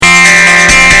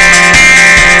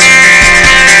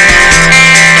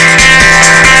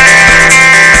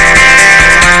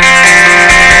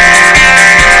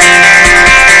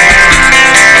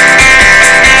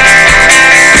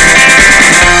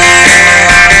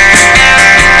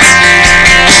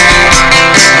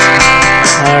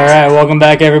Welcome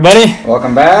back, everybody.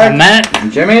 Welcome back. I'm Matt.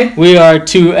 I'm Jimmy. We are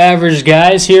two average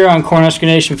guys here on Cornhusker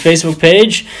Nation Facebook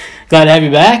page. Glad to have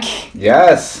you back.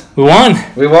 Yes. We won.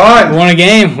 We won. We won a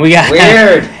game.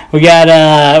 Weird. We're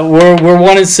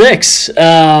 1-6.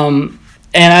 And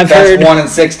I've heard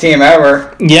Best 1-6 team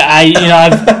ever.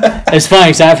 Yeah, it's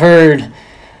funny because I've heard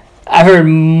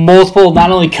multiple,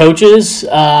 not only coaches,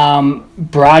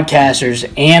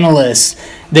 broadcasters, analysts.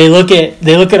 They look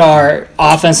at our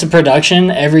offensive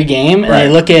production every game, and They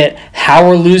look at how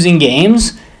we're losing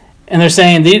games, and they're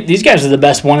saying these guys are the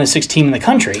best 1-6 team in the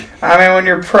country. I mean, when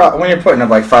you're putting up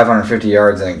like 550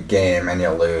 yards in a game and you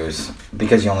lose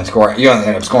because you only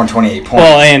end up scoring 28 points.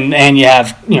 Well, and you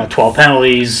have 12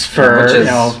 penalties for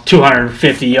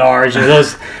 250 yards.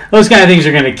 Those kind of things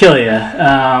are going to kill you.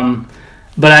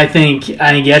 But I think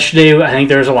yesterday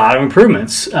there was a lot of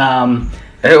improvements.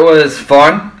 It was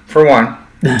fun for one,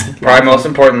 probably most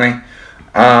importantly.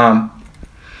 But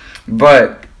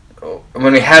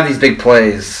when we have these big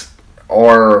plays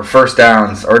or first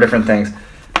downs or different things,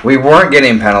 we weren't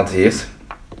getting penalties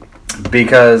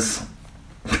because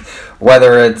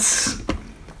whether it's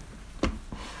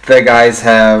the guys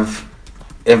have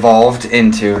evolved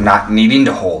into not needing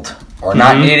to hold or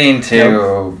not needing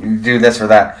to do this or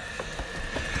that.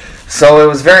 So it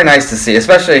was very nice to see,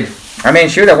 especially,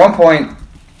 at one point,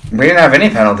 we didn't have any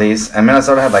penalties, and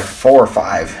Minnesota had like 4 or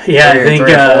 5. Yeah, I think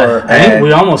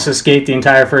we almost escaped the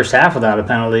entire first half without a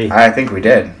penalty. I think we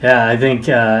did. Yeah, I think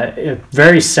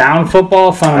very sound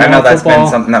football, fundamental I know that's football.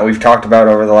 been something that we've talked about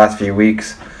over the last few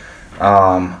weeks.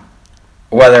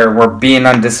 Whether we're being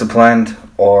undisciplined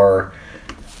or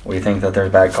we think that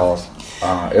there's bad calls.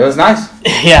 It was nice.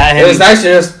 Yeah. It was nice to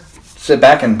just sit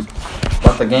back and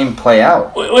let the game play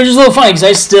out. Which is a little funny because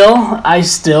I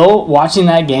still watching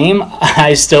that game,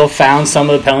 I still found some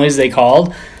of the penalties they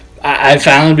called. I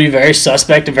found them to be very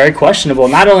suspect and very questionable,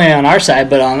 not only on our side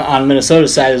but on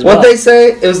Minnesota's side as well. What they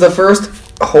say it was the first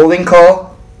holding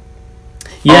call.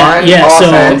 Yeah.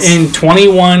 Offense. So in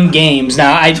 21 games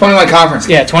now, 21 conference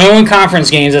games. Yeah, 21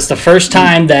 conference games. That's the first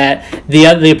time that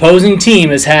the opposing team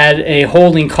has had a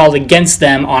holding called against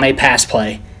them on a pass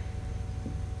play.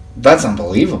 That's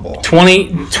unbelievable. 20.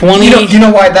 You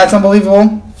know why that's unbelievable?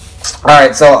 All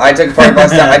right, so I took a party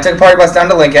bus down. I took a party bus down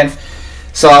to Lincoln.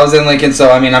 So I was in Lincoln. So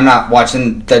I'm not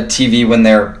watching the TV when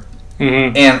they're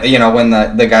and when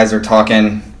the guys are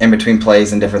talking in between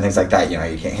plays and different things like that. You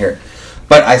can't hear it.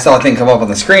 But I saw a thing come up on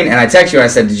the screen, and I texted you and I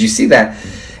said, "Did you see that?"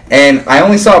 And I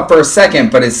only saw it for a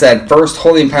second, but it said first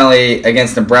holding penalty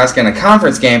against Nebraska in a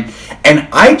conference game, and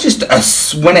I just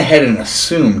went ahead and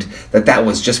assumed that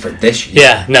was just for this year.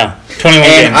 Yeah, no, 21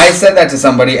 and games. I said that to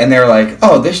somebody, and they were like,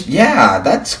 "Oh, that's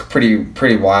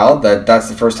pretty wild. That's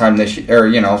the first time this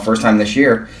year, or first time this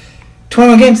year.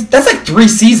 21 games. That's like 3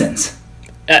 seasons.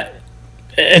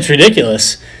 It's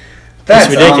ridiculous." That's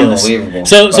it's ridiculous. Unbelievable.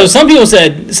 So some people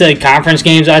said conference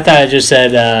games. I thought it just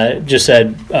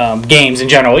said games in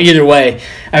general. Either way,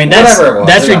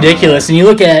 that's ridiculous. And you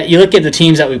look at the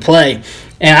teams that we play,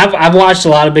 and I've watched a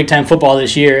lot of big time football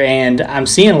this year, and I'm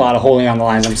seeing a lot of holding on the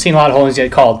lines. I'm seeing a lot of holdings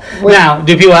get called. Now,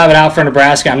 do people have it out for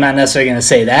Nebraska? I'm not necessarily going to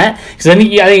say that because I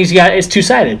think it's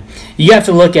two-sided. You have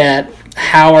to look at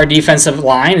how our defensive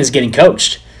line is getting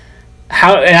coached.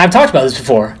 And I've talked about this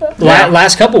before.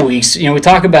 Last couple weeks, we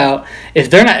talk about if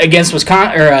they're not against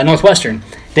Wisconsin or Northwestern,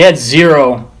 they had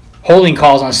 0 holding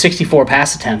calls on 64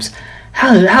 pass attempts.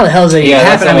 How the hell does that even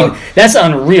happen? That's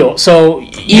unreal. So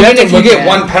even if you get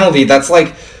one penalty, that's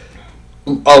like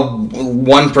a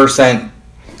 1%.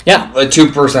 Yeah.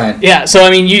 2%. Yeah, so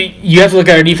you have to look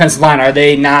at our defensive line. Are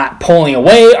they not pulling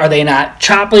away? Are they not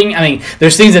chopping?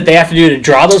 There's things that they have to do to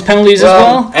draw those penalties as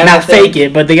well. And not fake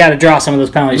it, but they got to draw some of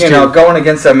those penalties too. Going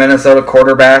against a Minnesota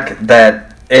quarterback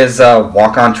that is a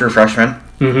walk-on true freshman.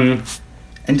 Mm-hmm.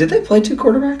 And did they play 2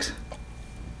 quarterbacks?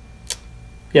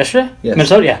 Yesterday? Yes.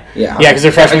 Minnesota? Yeah. Yeah. Yeah, because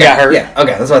their freshman got hurt. Yeah,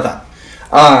 okay, that's what I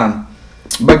thought.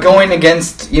 But going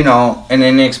against, an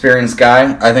inexperienced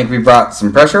guy, I think we brought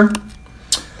some pressure.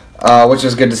 Which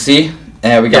is good to see.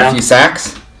 We got a few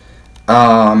sacks.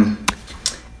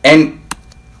 And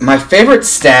my favorite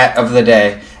stat of the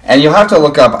day, and you'll have to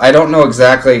look up, I don't know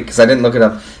exactly, because I didn't look it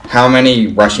up, how many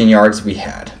rushing yards we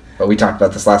had. But we talked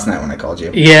about this last night when I called you.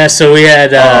 Yeah, so we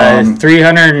had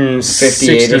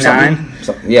 369. or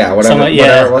something. Yeah, whatever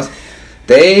it was.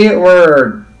 They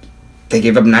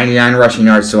gave up 99 rushing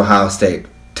yards to Ohio State,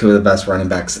 2 of the best running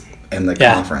backs in the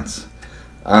conference.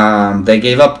 They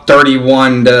gave up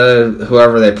 31 to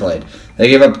whoever they played. They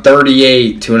gave up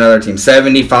 38 to another team,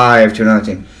 75 to another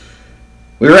team.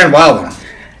 We ran wild on them.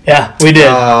 Yeah, we did.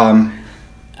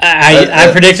 I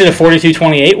predicted a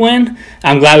 42-28 win.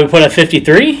 I'm glad we put up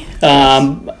 53.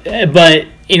 But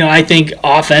I think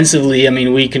offensively,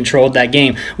 we controlled that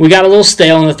game. We got a little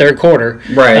stale in the third quarter,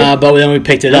 right? But then we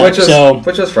picked it up,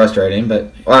 which was frustrating.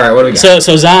 But all right, what do we got?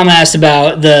 So Zom asked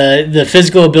about the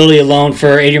physical ability alone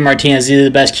for Adrian Martinez. He's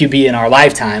the best QB in our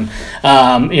lifetime.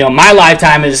 My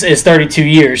lifetime is 32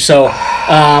 years. So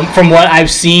from what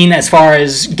I've seen, as far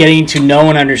as getting to know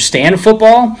and understand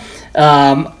football.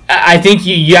 I think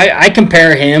I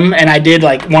compare him, and I did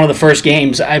one of the first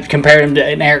games. I compared him to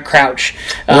an Eric Crouch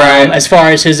as far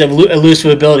as his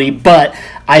elusive ability, but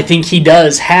I think he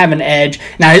does have an edge.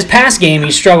 Now, his pass game,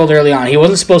 he struggled early on. He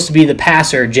wasn't supposed to be the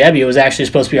passer. Jebbia was actually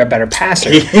supposed to be our better passer.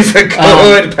 He's a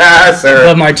good passer.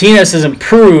 But Martinez has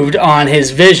improved on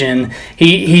his vision.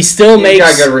 He still makes...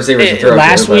 He's got good receivers to throw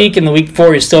last week and the week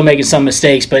before, he's still making some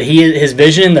mistakes, but his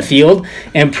vision in the field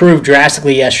improved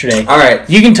drastically yesterday. All right.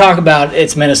 You can talk about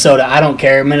it's Minnesota. I don't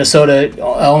care. Minnesota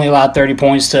only allowed 30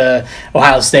 points to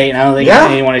Ohio State, and I don't think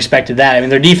anyone expected that.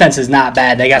 Their defense is not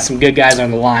bad. They got some good guys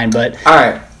on the line, but... All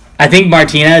right. I think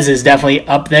Martinez is definitely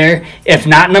up there. If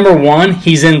not number one,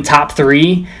 he's in top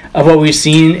 3 of what we've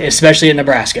seen, especially at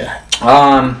Nebraska.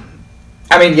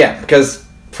 Because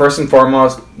first and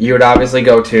foremost, you would obviously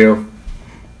go to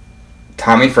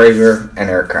Tommy Frazier and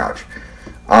Eric Crouch.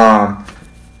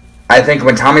 I think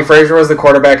when Tommy Frazier was the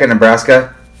quarterback in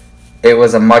Nebraska, it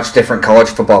was a much different college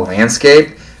football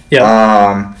landscape. Yep.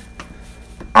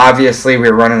 Obviously,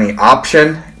 we were running the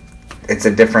option. It's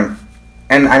a different...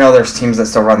 And I know there's teams that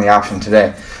still run the option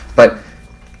today, but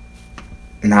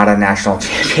not a national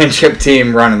championship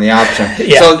team running the option.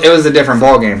 Yeah. So it was a different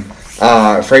ballgame.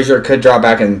 Frazier could draw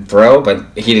back and throw, but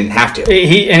he didn't have to. We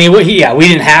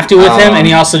didn't have to with him, and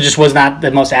he also just was not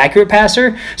the most accurate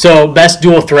passer. So best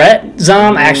dual threat,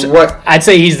 Zom. Actually, I'd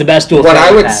say he's the best dual threat. What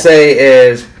I would say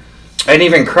is, and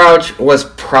even Crouch was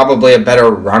probably a better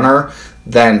runner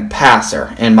than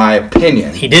passer, in my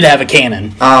opinion. He did have a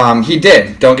cannon. He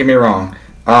did. Don't get me wrong.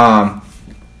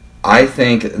 I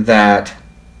think that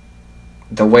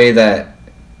the way that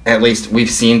at least we've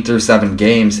seen through 7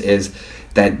 games is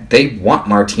that they want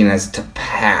Martinez to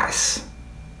pass,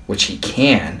 which he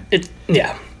can. We're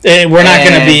not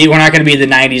going to be the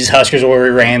 '90s Huskers where we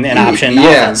ran an option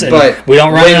offense. But we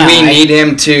don't run when we need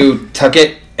him to tuck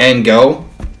it and go.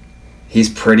 He's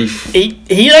pretty. He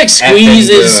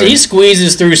squeezes. He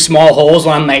squeezes through small holes.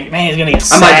 When I'm like, man, he's gonna get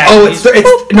sacked. I'm like, it's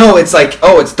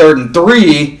 3rd and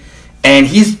 3, and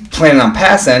he's planning on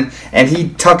passing, and he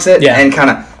tucks it and kind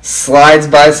of slides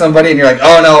by somebody, and you're like,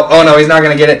 oh no, he's not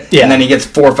gonna get it. Yeah. And then he gets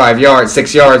 4 or 5 yards,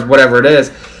 6 yards, whatever it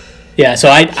is. Yeah, so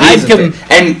I'd give him...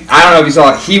 And I don't know if you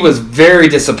saw it, he was very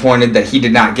disappointed that he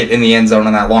did not get in the end zone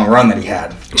on that long run that he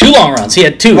had. 2 long runs. He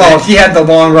had 2. Well, he had the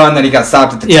long run that he got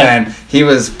stopped at the 10. He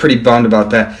was pretty bummed about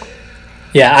that.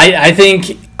 Yeah, I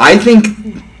think... I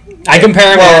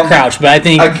compare him to Eric Crouch, but I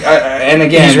think... and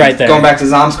again, he's right there. Going back to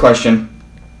Zom's question,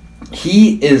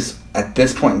 he is, at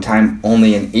this point in time,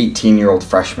 only an 18-year-old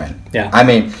freshman. Yeah.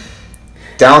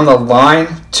 Down the line,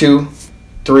 2,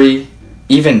 3,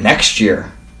 even next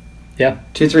year... Yeah.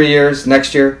 2-3 years,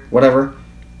 next year, whatever.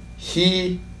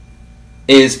 He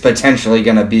is potentially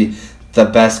going to be the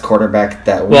best quarterback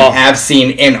that we have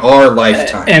seen in our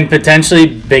lifetime. And potentially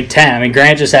Big Ten.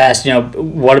 Grant just asked,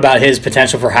 what about his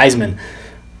potential for Heisman?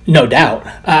 No doubt.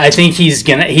 I think he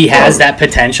has that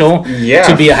potential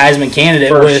to be a Heisman candidate.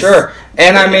 For sure.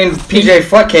 And PJ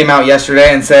Fleck came out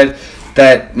yesterday and said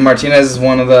that Martinez is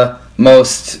one of the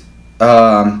most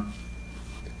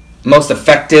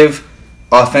effective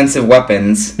offensive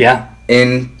weapons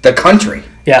in the country.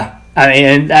 Yeah.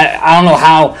 I don't know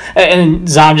how, and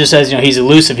Zom just says, he's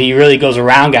elusive. He really goes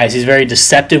around guys. He's very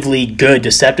deceptively good,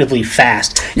 deceptively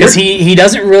fast. Because he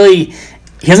doesn't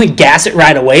gas it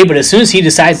right away, but as soon as he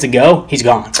decides to go, he's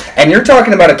gone. And you're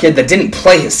talking about a kid that didn't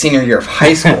play his senior year of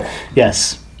high school.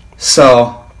 Yes.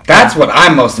 So that's what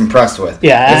I'm most impressed with.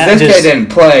 Yeah. If this kid didn't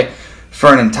play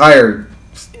for an entire...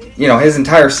 his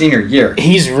entire senior year.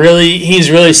 He's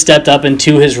really stepped up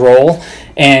into his role,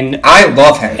 and I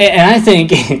love him. And I think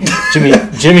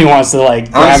Jimmy wants to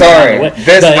I'm sorry.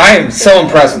 I am so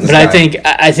impressed with this guy.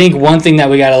 I think one thing that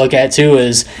we got to look at too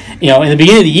is, in the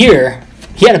beginning of the year,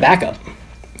 he had a backup.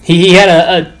 He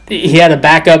had a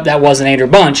backup that wasn't Andrew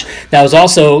Bunch that was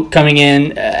also coming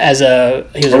in as he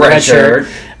was a redshirt.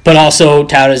 But also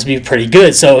touted to be pretty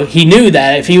good. So he knew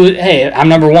that if he was, hey, I'm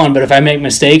number one, but if I make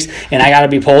mistakes and I got to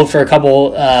be pulled for a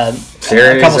couple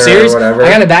series, whatever.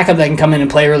 I got a backup that can come in and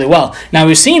play really well. Now,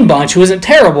 we've seen Bunch, who isn't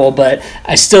terrible, but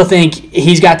I still think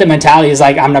he's got the mentality is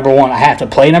I'm number one. I have to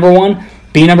play number one,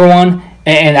 be number one,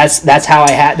 and that's how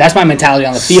that's my mentality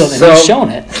on the field, and he's shown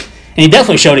it. And he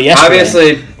definitely showed it yesterday.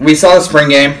 Obviously, we saw the spring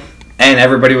game, and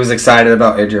everybody was excited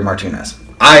about Adrian Martinez.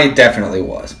 I definitely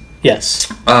was. Yes.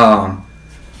 But,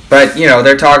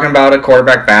 they're talking about a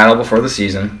quarterback battle before the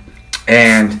season.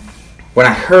 And when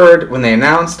they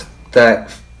announced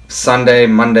that Sunday,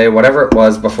 Monday, whatever it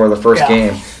was before the first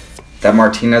game, that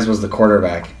Martinez was the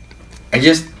quarterback, I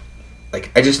just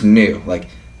knew,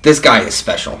 this guy is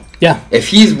special. Yeah. If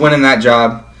he's winning that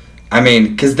job,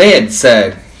 because they had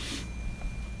said,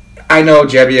 I know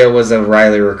Gebbia was a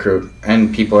Riley recruit,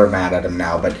 and people are mad at him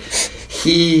now, but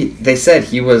they said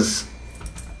he was,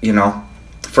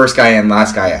 first guy in,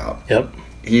 last guy out. Yep.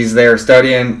 He's there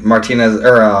studying.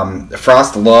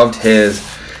 Frost loved his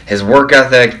work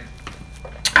ethic,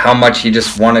 how much he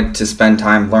just wanted to spend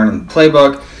time learning the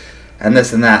playbook, and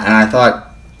this and that. And I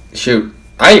thought, shoot,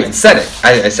 I even said it.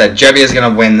 I said Gebbia is going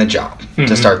to win the job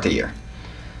to start the year.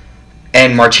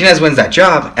 And Martinez wins that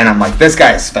job, and I'm like, this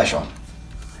guy is special.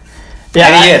 Yeah,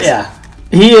 and he is. Yeah,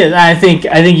 he is. I think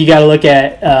you got to look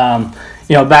at,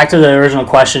 back to the original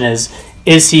question is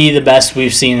he the best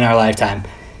we've seen in our lifetime?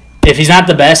 If he's not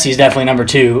the best, he's definitely number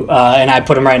 2, and I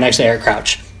put him right next to Eric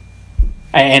Crouch.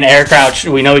 And Eric Crouch,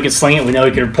 we know he could sling it. We know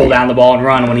he could pull down the ball and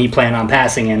run when he planned on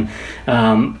passing. And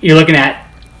you're looking at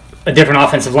a different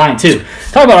offensive line, too.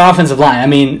 Talk about offensive line.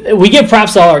 We give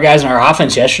props to all our guys in our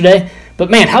offense yesterday, but,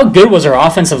 man, how good was our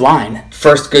offensive line?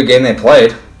 First good game they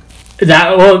played.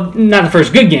 Not the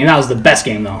first good game. That was the best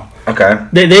game, though. Okay.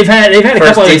 They've had a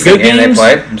couple of good games,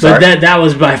 they played. but that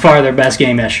was by far their best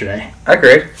game yesterday. I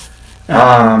agree.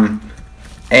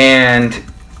 And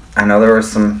I know there were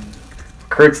some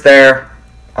recruits there,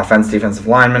 defensive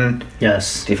linemen.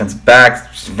 Yes. Defensive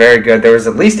backs, very good. There was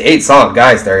at least 8 solid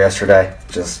guys there yesterday.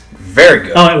 Just very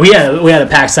good. Oh, we had a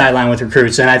packed sideline with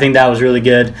recruits, and I think that was really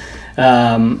good.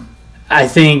 I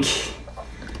think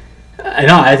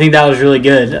that was really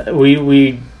good.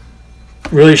 We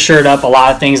really shored up a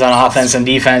lot of things on offense and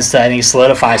defense to, I think,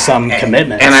 solidify some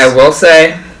commitments. And I will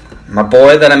say, my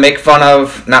boy that I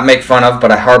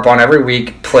but I harp on every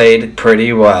week, played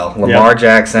pretty well. Lamar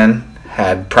Jackson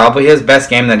had probably his best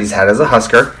game that he's had as a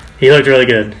Husker. He looked really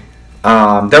good.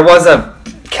 There was a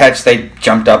catch they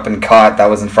jumped up and caught that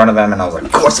was in front of them, and I was like,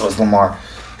 of course it was Lamar.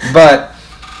 But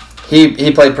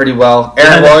he played pretty well.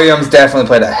 Aaron Williams definitely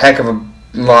played a heck of a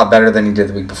lot better than he did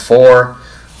the week before.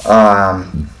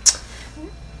 And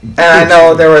I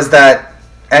know there was that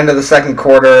end of the second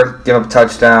quarter, give up a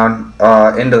touchdown.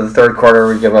 Into the third quarter,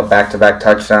 we give up back-to-back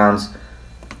touchdowns.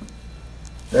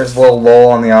 There's a little lull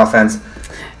on the offense.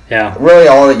 Yeah. Really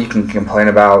all that you can complain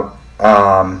about.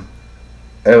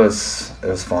 It was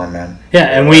fun, man.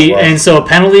 Yeah, and so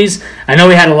penalties, I know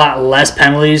we had a lot less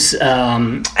penalties.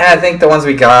 And I think the ones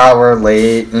we got were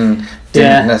late and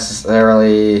didn't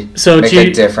necessarily make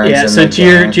a difference. Yeah, so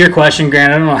to your question,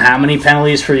 Grant, I don't know how many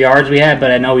penalties for yards we had,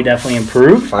 but I know we definitely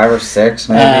improved. 5 or 6,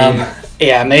 maybe.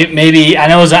 Yeah, maybe. I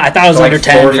thought it was under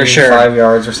 10 for sure. 5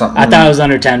 yards or something. I thought it was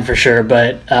under 10 for sure,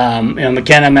 but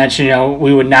McKenna mentioned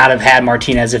we would not have had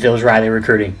Martinez if it was Riley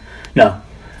recruiting. No.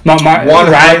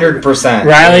 100%.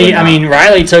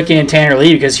 Riley took in Tanner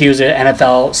Lee because he was an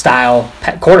NFL-style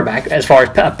quarterback as far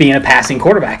as being a passing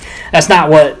quarterback. That's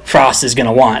not what Frost is going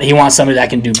to want. He wants somebody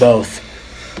that can do both.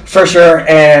 For sure,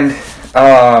 and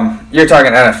you're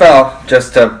talking NFL,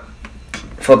 just to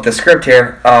flip the script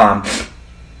here.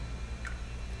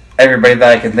 Everybody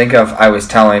that I can think of, I was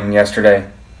telling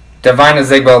yesterday, Devine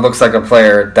Ozigbo looks like a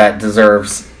player that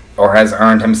deserves or has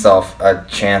earned himself a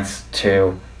chance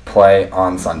to play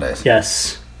on Sundays.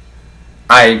 Yes.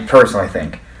 I personally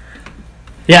think.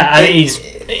 Yeah, he's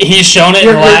shown it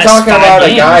in the last 5 games. You're talking about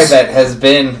a guy that has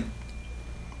been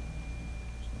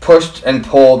pushed and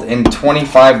pulled in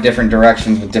 25 different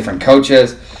directions with different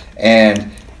coaches,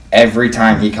 and every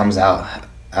time he comes out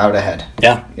ahead.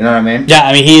 Yeah. You know what I mean?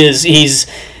 Yeah, he's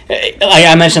like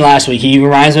I mentioned last week, he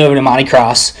reminds me of Monty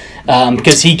Cross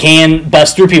because he can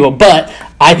bust through people, but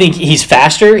I think he's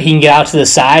faster. He can get out to the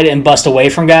side and bust away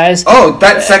from guys. Oh, the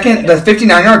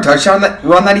 59-yard touchdown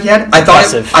run that he had, I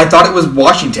thought it was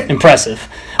Washington. Impressive.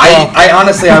 I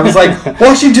honestly, I was like,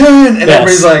 Washington, and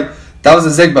everybody's like, that was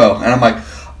Ozigbo, and I'm like,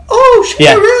 oh shit,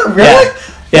 yeah. Really?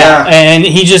 Yeah,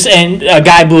 and a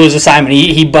guy blew his assignment.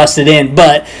 He busted in,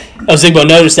 but Ozigbo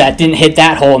noticed that, didn't hit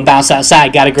that hole and bounced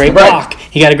outside. Got a great block.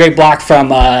 He got a great block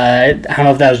from I don't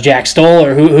know if that was Jack Stoll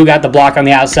or who got the block on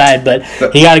the outside, but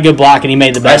he got a good block and he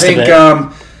made the best of it.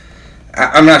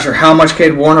 I'm not sure how much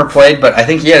Cade Warner played, but I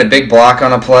think he had a big block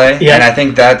on a play, and I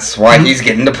think that's why he's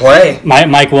getting to play.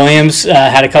 Mike Williams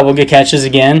had a couple good catches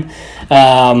again.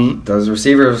 Those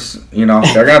receivers, they're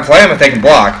going to play him if they can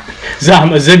block.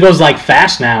 Ozigbo's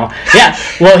fast now. Yeah,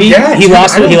 well he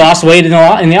lost weight in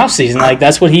the offseason.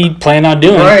 That's what he planned on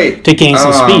doing to gain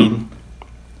some speed.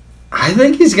 I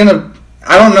think he's going to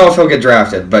I don't know if he'll get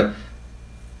drafted, but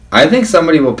I think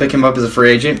somebody will pick him up as a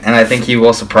free agent, and I think he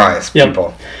will surprise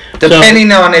people.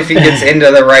 Depending on if he gets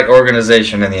into the right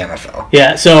organization in the NFL.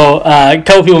 Yeah, so a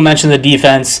couple people mentioned the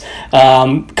defense.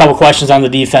 A couple questions on the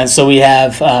defense. So we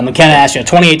have McKenna asked,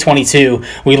 28-22.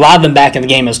 We lobbed them back in the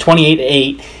game. It was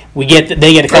 28-8. They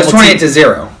get a couple. It's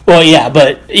 28-0. Well, yeah,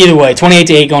 but either way,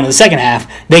 28-8 going to the second half.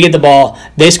 They get the ball.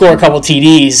 They score a couple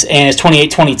TDs, and it's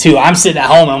 28-22. I'm sitting at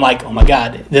home, and I'm like, oh my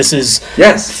god, this is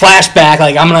flashback.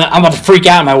 Like I'm about to freak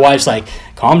out. And my wife's like,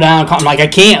 calm down. I'm like, I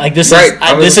can't. Like this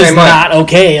is not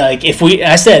okay. Like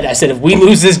I said, if we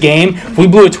lose this game, if we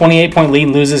blew a 28-point lead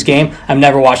and lose this game, I'm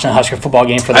never watching a Husker football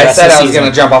game for the rest of the season. I was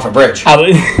going to jump off a bridge.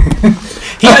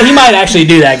 He might actually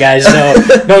do that, guys.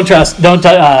 So don't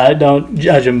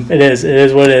judge him. It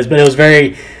is what it is. But it was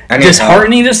very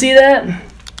disheartening to see that.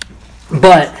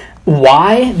 But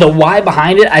why? The why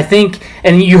behind it, I think,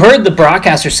 and you heard the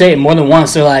broadcaster say it more than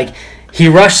once. They're like, he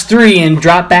rushed 3 and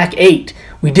dropped back 8.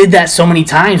 We did that so many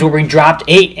times where we dropped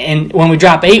 8, and when we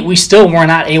drop 8, we still were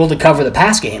not able to cover the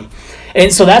pass game.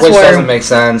 And so that's which where doesn't make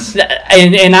sense.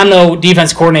 And I'm no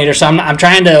defense coordinator, so I'm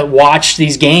trying to watch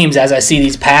these games as I see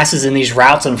these passes and these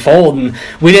routes unfold. And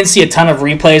we didn't see a ton of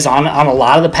replays on a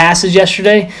lot of the passes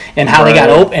yesterday and how they got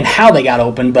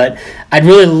open. But I'd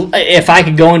really, if I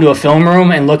could go into a film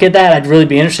room and look at that, I'd really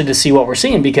be interested to see what we're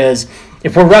seeing, because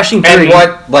if we're rushing 3, and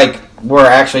what we're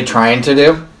actually trying to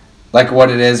do, what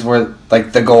it is, where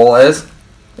the goal is,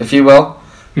 if you will.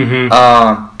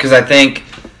 Because I think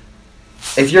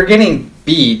if you're getting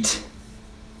beat,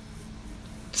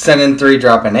 sending 3,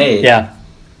 dropping 8. Yeah.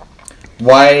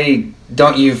 Why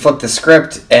don't you flip the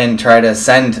script and try to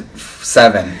send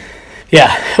 7?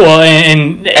 Yeah. Well,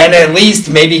 and at least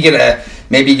maybe get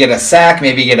a sack,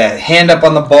 maybe get a hand up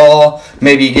on the ball,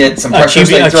 maybe get some pressure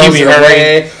so he throws it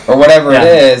away or whatever it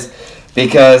is.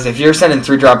 Because if you're sending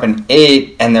 3, dropping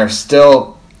 8, and they're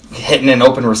still hitting an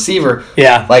open receiver,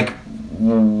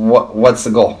 what's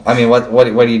the goal? I mean, what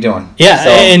are you doing? Yeah,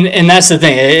 and that's the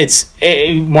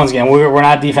thing. Once again, we're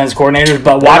not defense coordinators,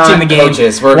 but watching the game,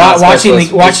 coaches. We're not watching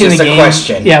the game.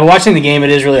 Question. Yeah, watching the game, it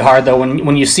is really hard though.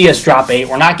 When you see us drop 8,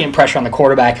 we're not getting pressure on the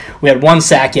quarterback. We had 1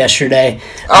 sack yesterday.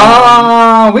 We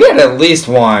had at least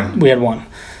 1. We had 1.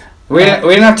 We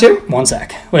didn't have 2? 1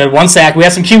 sack. We had 1 sack. We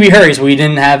had some QB hurries. We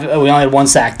only had 1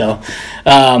 sack though.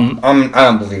 I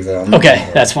don't believe that. Okay,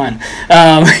 that's fine.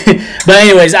 But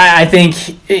anyways, I think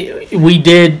we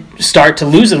did start to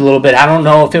lose it a little bit. I don't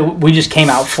know if we just came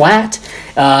out flat.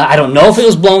 I don't know if it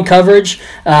was blown coverage.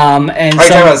 Are you talking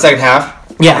about the second half?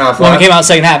 Yeah, when we came out the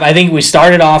second half, I think we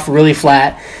started off really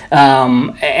flat,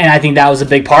 and I think that was a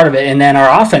big part of it. And then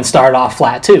our offense started off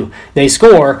flat too. They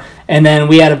score, and then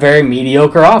we had a very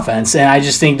mediocre offense. And I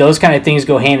just think those kind of things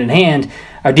go hand in hand.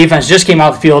 Our defense just came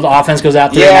out the field. Offense goes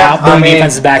out there and out. Boom,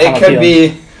 defense is back on the field. It could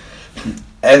be,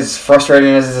 as frustrating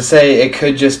as to say, it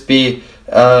could just be,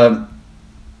 a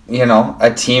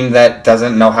team that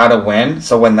doesn't know how to win.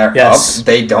 So when they're up,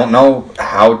 they don't know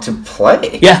how to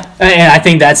play. Yeah, and I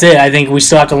think that's it. I think we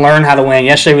still have to learn how to win.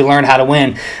 Yesterday we learned how to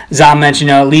win. Zom mentioned,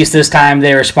 at least this time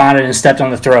they responded and stepped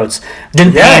on the throats.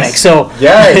 Didn't panic. So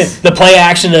the play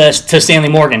action to Stanley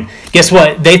Morgan. Guess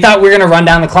what? They thought we were going to run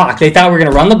down the clock. They thought we were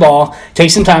going to run the ball, take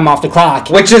some time off the clock.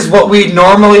 Which is what we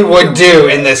normally would do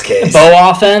in this case.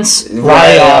 Bow offense,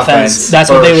 Riley offense. That's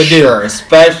what they would do.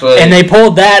 Especially. And they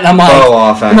pulled that, and I'm like,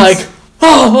 bow offense.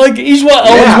 He's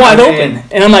wide open.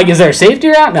 And I'm like, is there a safety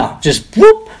route? No. Just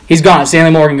whoop. He's gone.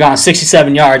 Stanley Morgan gone,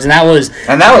 67 yards. And that was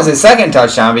his second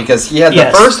touchdown, because he had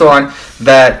the first one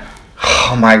that,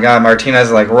 oh my God, Martinez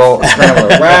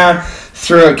scrambled around,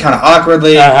 threw it kind of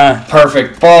awkwardly,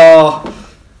 perfect ball.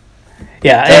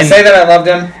 Yeah. Did I say that I loved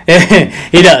him?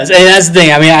 He does. And that's the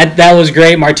thing. I mean, that was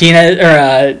great. Martinez,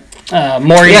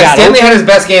 Morgan got Stanley open. had his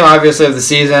best game, obviously, of the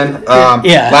season.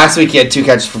 Last week he had 2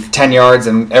 catches for 10 yards,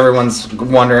 and everyone's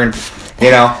wondering,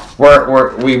 we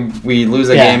lose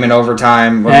a game in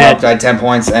overtime. We're up by 10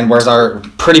 points, and where's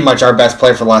pretty much our best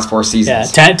player for the last 4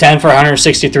 seasons? Yeah, 10 for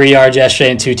 163 yards yesterday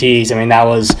and 2 TDs. I mean, that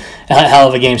was a hell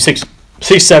of a game.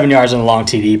 7 yards on a long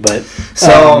TD, but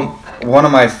one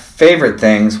of my favorite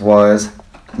things was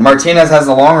Martinez has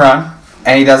the long run,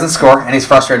 and he doesn't score, and he's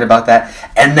frustrated about that.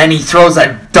 And then he throws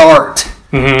a dart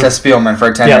to Spielman for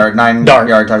a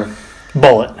 9-yard touchdown.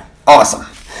 Bullet. Awesome.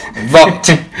 Love it.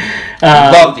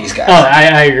 Love these guys. Oh,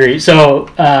 I agree. So,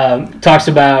 talks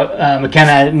about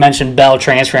McKenna mentioned Bell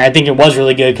transferring. I think it was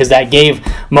really good because that gave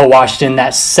Mo Washington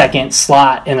that second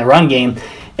slot in the run game,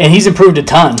 and he's improved a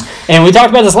ton. And we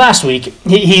talked about this last week.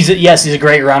 He's a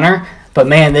great runner, But,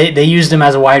 man, they used him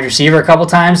as a wide receiver a couple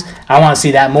times. I want to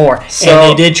see that more. And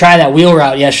they did try that wheel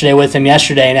route with him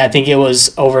yesterday, and I think it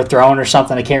was overthrown or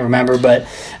something. I can't remember. But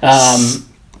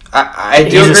I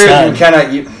do agree with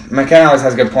McKenna. McKenna always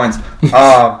has good points.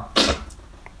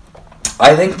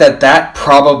 I think that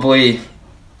probably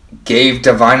gave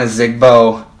Devine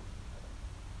Ozigbo...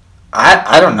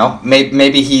 I don't know.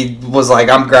 Maybe he was like,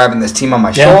 I'm grabbing this team on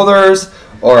my shoulders,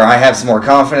 or I have some more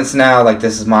confidence now. Like,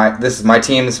 this is my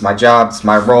team, this is my job, this is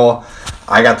my role.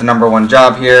 I got the number one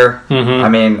job here. Mm-hmm. I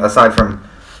mean, aside from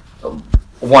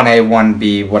 1A,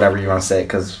 1B, whatever you want to say,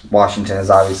 because Washington is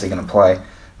obviously going to play.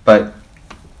 But,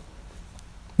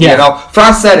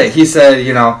 Frost said it. He said,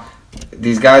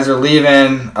 these guys are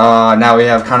leaving. Now we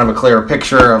have kind of a clearer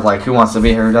picture of, like, who wants to be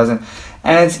here, who doesn't.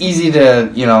 And it's easy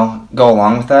to, go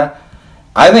along with that.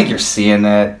 I think you're seeing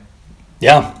it.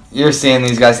 Yeah. You're seeing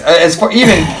these guys. As far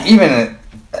even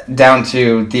down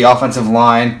to the offensive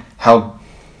line, how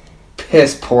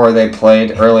piss poor they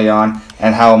played early on,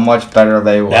 and how much better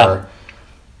they were.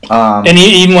 Yeah. And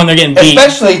even when they're getting beat,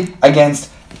 especially against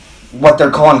what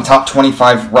they're calling a top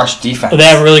 25 rush defense. They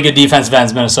have really good defensive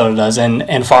ends, Minnesota does. And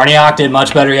Farniok did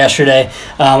much better yesterday.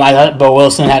 I thought Bo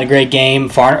Wilson had a great game.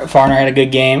 Farmer had a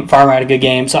good game.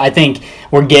 So I think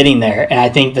we're getting there, and I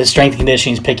think the strength and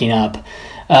conditioning is picking up.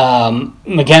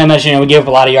 McKenna mentioned we give up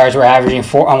a lot of yards. We're averaging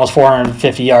almost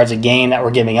 450 yards a game that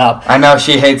we're giving up. I know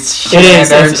she hates. She wants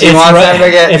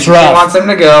them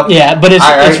to go. Yeah, but it's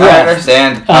rough. I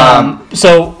understand.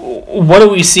 So what do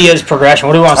we see as progression?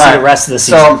 What do we want to see the rest of the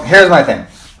season? So here's my thing.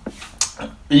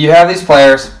 You have these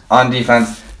players on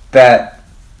defense that,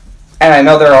 and I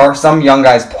know there are some young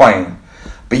guys playing,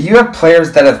 but you have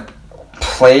players that have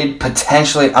played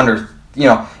potentially under,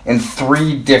 in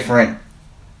 3 different.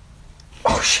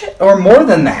 Oh shit! Or more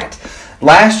than that.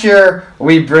 Last year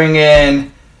we bring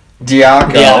in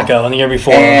Diaco, and the year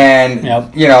before, and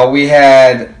we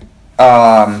had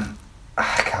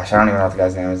gosh, I don't even know what the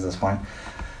guy's name is at this point.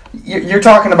 You're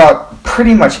talking about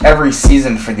pretty much every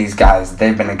season for these guys.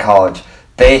 They've been in college.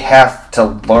 They have to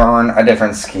learn a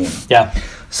different scheme. Yeah.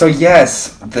 So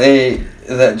yes, the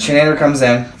Chinander comes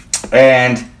in,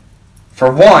 and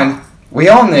for one, we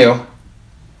all knew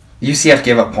UCF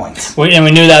gave up points. We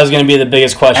knew that was going to be the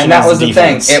biggest question. And that was the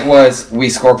thing. It was, we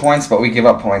score points, but we give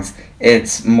up points.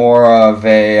 It's more of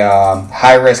a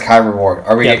high risk, high reward.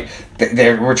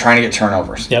 We're trying to get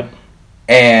turnovers. Yep.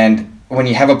 And when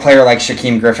you have a player like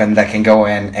Shaquem Griffin that can go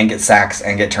in and get sacks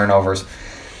and get turnovers,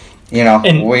 we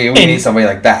need somebody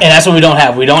like that. And that's what we don't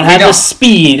have. We don't have the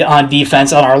speed on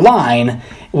defense on our line.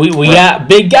 We got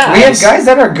big guys. We have guys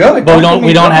that are good, but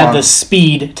we don't have the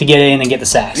speed to get in and get the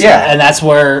sacks. Yeah, and that's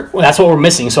what we're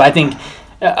missing. So I think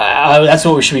that's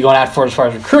what we should be going after as far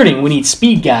as recruiting. We need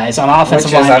speed guys on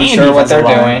offensive line and defensive line. I'm sure what they're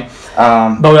doing.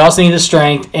 But we also need the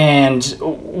strength, and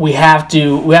we have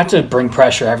to bring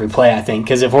pressure every play, I think,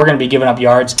 because if we're going to be giving up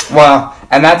yards. Well,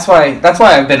 and that's why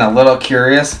I've been a little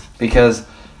curious, because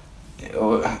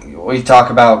we talk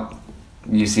about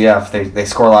UCF, they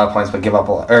score a lot of points but give up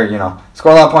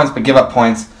score a lot of points but give up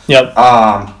points. Yep.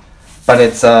 But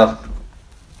it's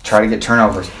try to get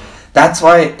turnovers. That's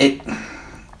why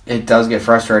it does get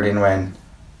frustrating when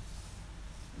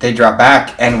they drop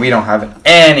back and we don't have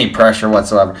any pressure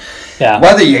whatsoever. Yeah.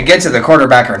 Whether you get to the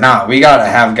quarterback or not, we got to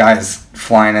have guys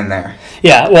flying in there.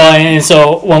 Yeah, well, and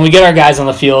so when we get our guys on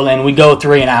the field and we go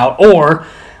 3 and out, or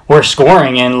we're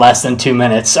scoring in less than 2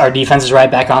 minutes, our defense is right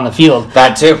back on the field.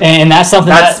 That too. And that's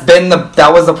something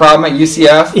that was the problem at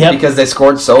UCF, because they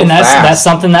scored so fast. And that's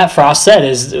something that Frost said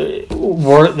is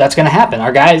that's going to happen.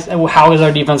 Our guys, how is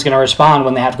our defense going to respond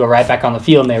when they have to go right back on the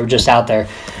field and they were just out there?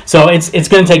 So it's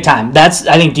going to take time. I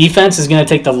think defense is going to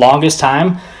take the longest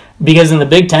time, because in the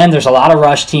Big Ten, there's a lot of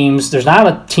rush teams. There's not a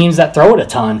lot of teams that throw it a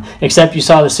ton, except you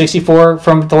saw the 64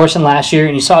 from Thorson last year,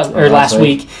 and you saw last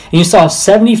week, and you saw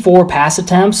 74 pass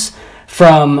attempts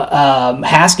from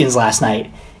Haskins last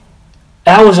night.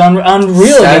 That was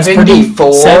unreal.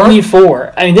 74?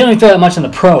 74. I mean, they don't even throw that much in the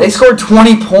pros. They scored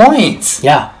 20 points.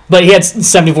 Yeah, but he had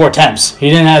 74 attempts.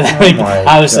 He didn't have that many,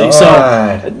 obviously.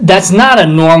 God. So that's not a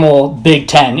normal Big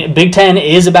Ten. Big Ten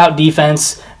is about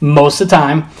defense most of the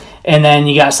time. And then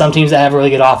you got some teams that have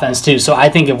really good offense too. So I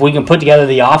think if we can put together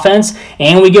the offense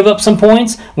and we give up some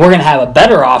points, we're going to have a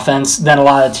better offense than a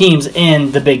lot of teams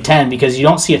in the Big Ten, because you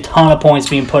don't see a ton of points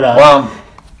being put up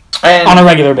on a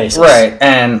regular basis. Right,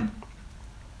 and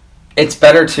it's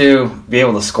better to be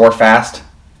able to score fast.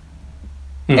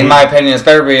 Mm-hmm. In my opinion, it's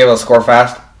better to be able to score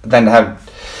fast than to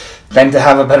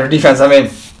have a better defense. I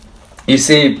mean, you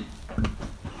see,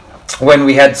 when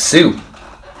we had Sue,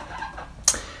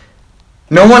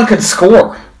 no one could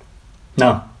score.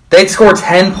 No. They'd score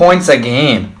 10 points a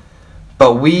game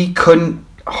but we couldn't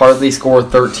hardly score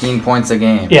 13 points a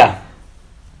game. Yeah,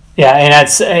 and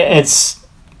it's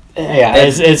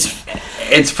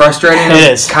frustrating.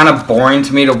 It is kind of boring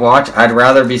to me to watch. I'd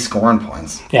rather be scoring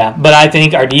points. Yeah, but I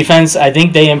think our defense,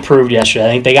 they improved yesterday. I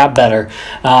think they got better.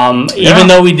 Even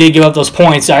though we did give up those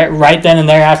points, right then and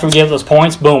there after we gave up those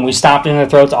points, boom, we stomped in their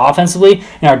throats offensively,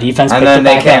 and our defense picked it back up. And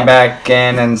then they came back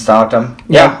in and stopped them.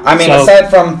 Yeah. I mean, aside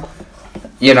from,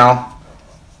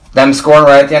 them scoring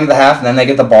right at the end of the half, and then they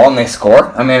get the ball and they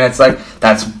score. I mean, it's like,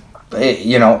 that's,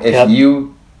 if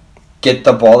you get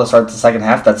the ball to start the second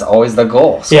half, that's always the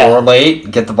goal. Score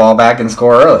late, get the ball back, and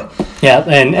score early. Yeah,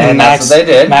 and Max, that's what they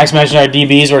did. Max mentioned our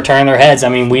DBs were turning their heads. I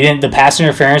mean, the pass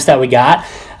interference that we got,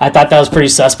 I thought that was pretty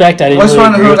suspect. I didn't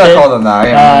really agree with it. Who called him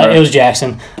that? It was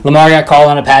Jackson. Lamar got called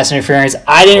on a pass interference.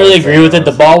 I didn't really agree with it.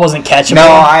 The ball wasn't catchable. No,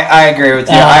 I agree with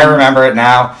you. I remember it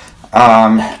now.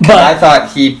 But I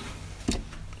thought he,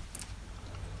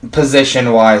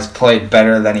 position-wise, played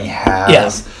better than he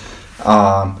has.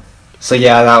 Yeah. So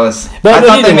that was. I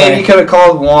thought they maybe could have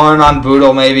called one on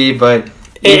Boodle, maybe, but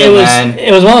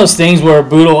it was one of those things where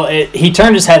Boodle he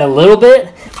turned his head a little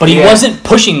bit, but he wasn't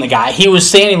pushing the guy. He was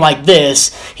standing like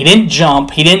this. He didn't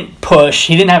jump. He didn't push.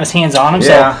 He didn't have his hands on him.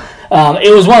 Yeah. So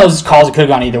it was one of those calls that could have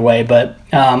gone either way. But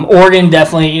Oregon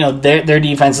definitely, their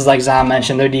defense is like Zahn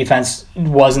mentioned. Their defense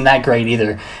wasn't that great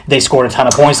either. They scored a ton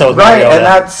of points. So right, and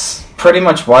that's pretty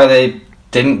much why they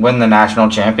didn't win the national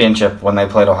championship when they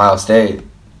played Ohio State.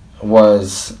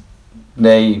 Was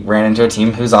they ran into a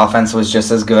team whose offense was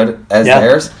just as good as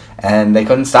theirs, and they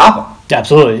couldn't stop them.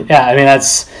 Absolutely, yeah. I mean,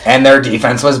 and their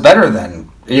defense was better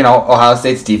than Ohio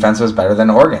State's defense was better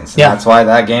than Oregon's. And that's why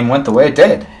that game went the way it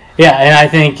did. Yeah, and I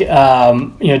think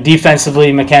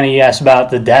defensively, McKenna, you asked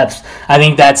about the depth. I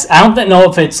think I don't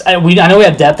know if it's. I know we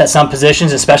have depth at some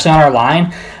positions, especially on our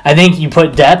line. I think you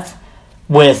put depth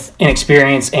with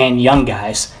inexperience and young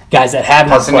guys that have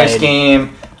not played. Plus a new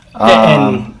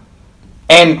scheme.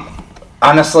 And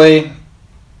honestly,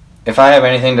 if I have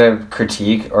anything to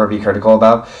critique or be critical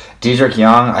about, Dedrick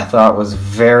Young, I thought was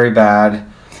very bad.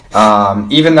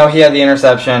 Even though he had the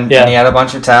interception and he had a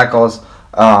bunch of tackles,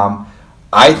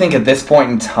 I think at this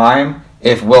point in time,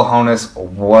 if Will Honas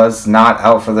was not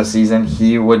out for the season,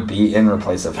 he would be in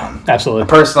replace of him. Absolutely.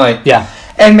 Personally. Yeah.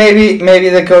 And maybe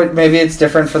the coach, maybe it's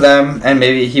different for them, and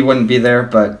maybe he wouldn't be there,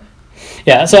 but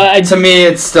to me,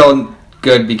 it's still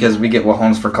good because we get Will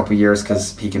Honas for a couple years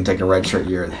because he can take a redshirt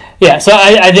year. Yeah, so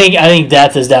I think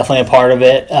depth is definitely a part of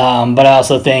it, but I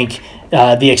also think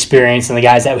the experience and the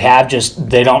guys that we have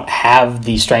they don't have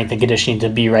the strength and conditioning to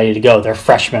be ready to go. They're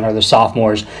freshmen or they're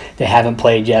sophomores. They haven't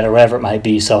played yet or whatever it might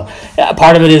be. So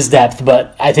part of it is depth,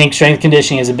 but I think strength and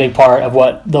conditioning is a big part of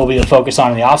what they'll be the focus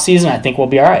on in the offseason. I think we'll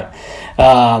be all right.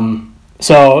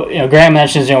 So Graham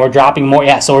mentions we're dropping more.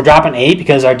 Yeah, so we're dropping 8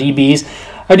 because our DBs.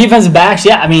 Our defensive backs,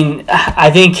 I mean, I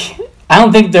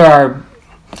don't think there are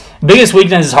biggest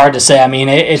weakness is hard to say. I mean,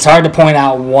 it's hard to point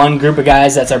out one group of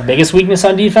guys that's our biggest weakness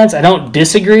on defense. I don't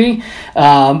disagree,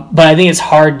 but I think it's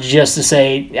hard just to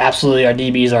say absolutely our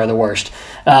DBs are the worst.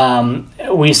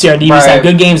 We see our DBs have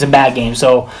good games and bad games,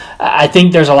 so I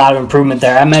think there's a lot of improvement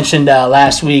there. I mentioned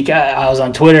last week, I was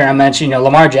on Twitter, and I mentioned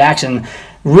Lamar Jackson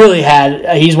really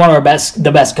he's one of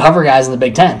the best cover guys in the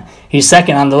Big Ten. He's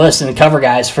second on the list in the cover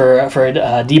guys for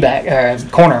D-back or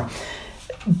corner.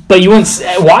 But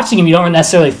watching him, you don't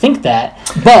necessarily think that.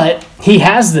 But he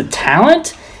has the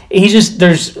talent.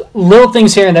 There's little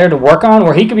things here and there to work on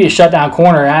where he could be a shutdown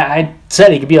corner. I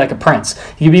said he could be like a Prince.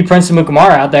 He could be Prince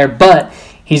Amukamara out there, but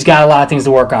he's got a lot of things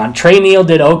to work on. Trey Neal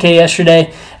did okay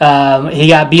yesterday. He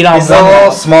got beat on. He's a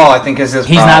little small, I think, is his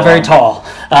problem. He's not very tall.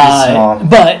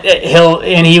 But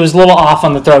he was a little off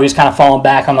on the throw. He was kind of falling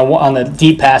back on the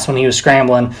deep pass when he was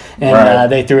scrambling,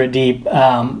 and they threw it deep.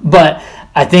 But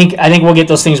I think we'll get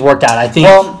those things worked out. I think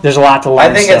there's a lot to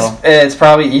learn. I think it's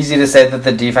probably easy to say that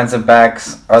the defensive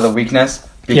backs are the weakness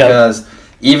because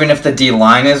even if the D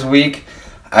line is weak,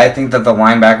 I think that the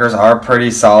linebackers are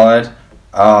pretty solid.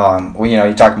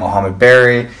 You talk Mohamed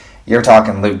Berry, you're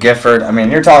talking Luke Gifford. I mean,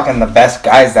 you're talking the best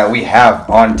guys that we have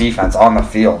on defense on the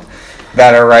field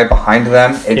that are right behind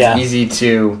them. It's easy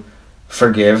to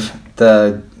forgive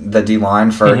the D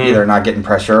line for either not getting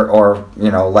pressure or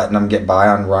letting them get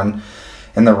by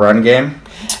in the run game.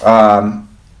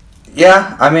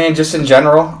 I mean, just in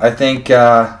general, I think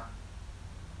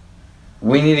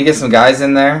we need to get some guys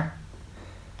in there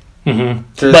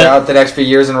throughout the next few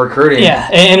years in recruiting. Yeah,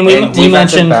 and we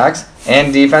mentioned backs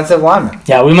and defensive linemen.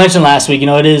 Yeah, we mentioned last week.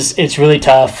 It's really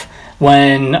tough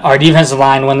when our defensive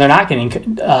line, when they're not getting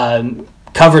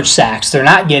coverage sacks. They're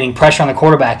not getting pressure on the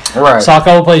quarterback. Right. Saw a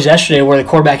couple plays yesterday where the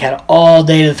quarterback had all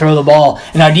day to throw the ball,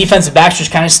 and our defensive backs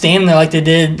just kind of standing there like they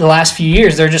did the last few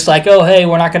years. They're just like, oh, hey,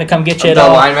 we're not going to come get you at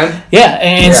all. The lineman? Yeah,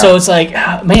 and so it's like,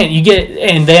 man, you get,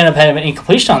 and they end up having an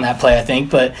incompletion on that play, I think,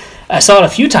 but I saw it a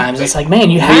few times. It's like,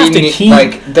 man, you have to keep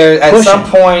like there at pushing. some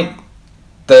point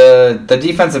the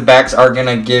defensive backs are going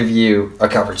to give you a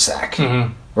coverage sack.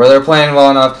 Mm-hmm. Whether they're playing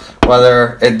well enough,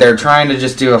 whether they're trying to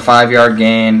just do a 5-yard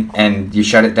gain and you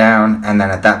shut it down, and then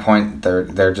at that point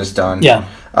they're just done. Yeah.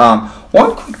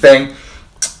 One quick thing,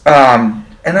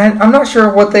 and I'm not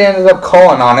sure what they ended up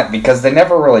calling on it because they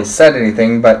never really said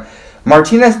anything, but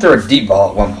Martinez threw a deep ball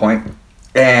at one point,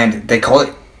 and they called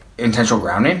it intentional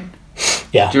grounding.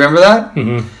 Yeah. Do you remember that?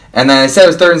 Mm-hmm. And then they said it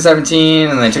was 3rd and 17,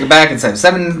 and they took it back and said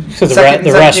 7. So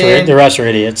the rest are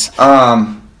idiots.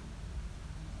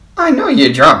 I know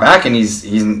you draw it back and he's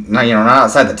not not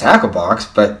outside the tackle box,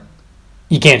 but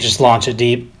you can't just launch it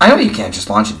deep. I know you can't just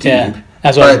launch it deep. Yeah,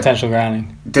 that's why intentional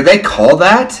grounding. Did they call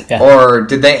that, or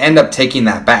did they end up taking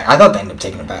that back? I thought they ended up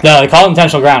taking it back. No, they called it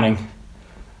intentional grounding.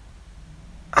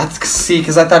 See,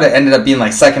 because I thought it ended up being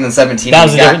like 2nd and 17. That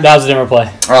was a different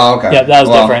play. Oh, okay. Yeah, that was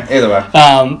different. Either way.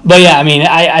 But yeah, I mean,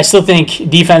 I still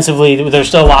think defensively there's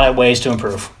still a lot of ways to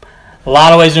improve. A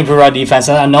lot of ways to improve our defense.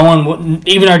 No one,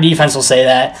 even our defense will say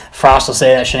that. Frost will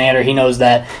say that. Shenander, he knows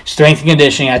that. Strength and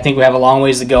conditioning, I think we have a long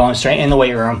ways to go on strength in the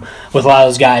weight room with a lot of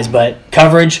those guys. But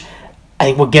coverage, I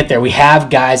think we'll get there. We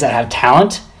have guys that have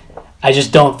talent. I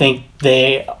just don't think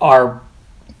they are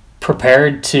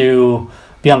prepared to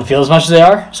be on the field as much as they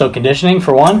are. So conditioning,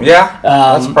 for one. Yeah,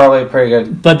 that's probably pretty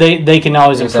good. But they can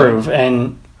always improve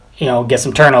and get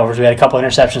some turnovers. We had a couple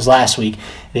interceptions last week.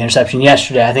 The interception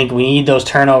yesterday. I think we need those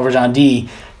turnovers on D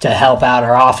to help out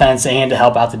our offense and to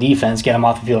help out the defense, get them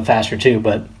off the field faster too.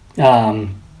 But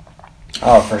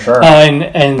for sure.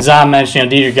 And Zahn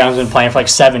mentioned, Dedrick Young's been playing for like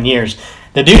 7 years.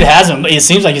 The dude hasn't. It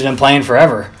seems like he's been playing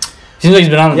forever. Seems like he's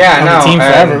been on the team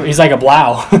forever. He's like a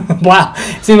Blau. Blau.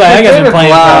 Seems like that guy's been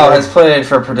playing Blau forever. has played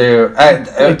for Purdue.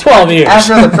 Like 12 years.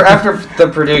 After the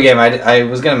Purdue game, I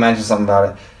was going to mention something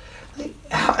about it.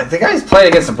 The guy's played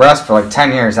against Nebraska for like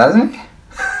 10 years, hasn't he?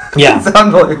 Yeah. It's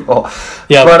unbelievable.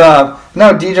 Yeah. But,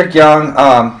 no, Dedrick Young,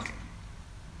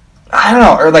 I don't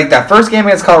know, or like that first game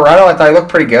against Colorado, I thought he looked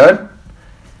pretty good.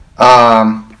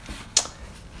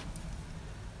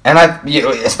 And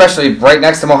especially right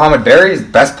next to Mohamed Barry, he's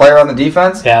the best player on the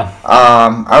defense. Yeah.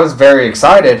 I was very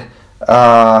excited.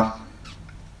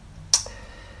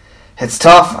 It's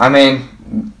tough. I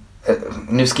mean,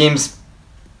 new schemes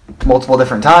multiple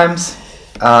different times.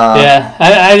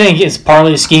 I think it's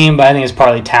partly scheme, but I think it's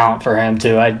partly talent for him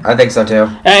too. I think so too.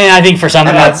 And I think for some,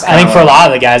 I think for a lot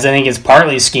of the guys, I think it's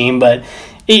partly scheme. But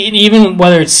even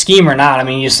whether it's scheme or not, I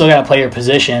mean, you still got to play your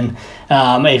position.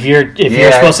 If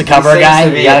you're supposed to cover a guy,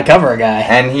 you got to cover a guy.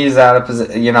 And he's out of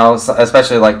position,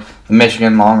 especially like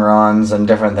Michigan long runs and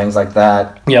different things like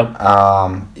that. Yep.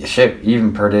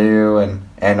 Even Purdue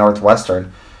and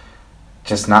Northwestern,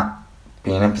 just not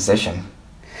being in position.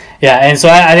 Yeah, and so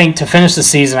I think to finish the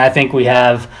season, I think we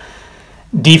have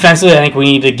defensively. I think we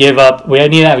need to give up. We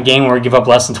need to have a game where we give up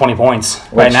less than 20 points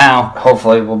right now.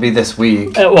 Hopefully, will be this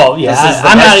week. Well, yeah, this is the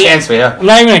best chance we have. I'm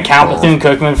not even going to count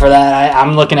Bethune-Cookman for that.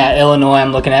 I'm looking at Illinois.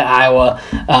 I'm looking at Iowa,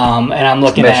 and I'm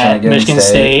looking at Michigan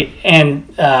State. And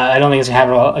I don't think it's going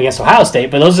to happen against Ohio State.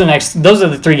 But those are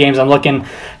the 3 games I'm looking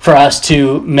for us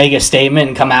to make a statement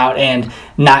and come out and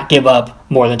not give up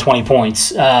more than 20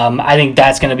 points. I think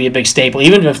that's going to be a big staple.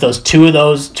 Even if two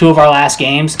of our last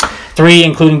games, 3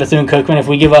 including Bethune-Cookman, if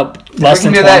we give up less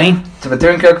than 20. That to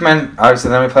Bethune-Cookman,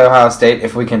 obviously then we play Ohio State.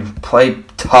 If we can play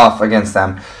tough against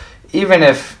them, even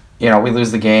if we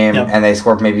lose the game and they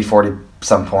score maybe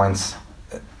 40-some points,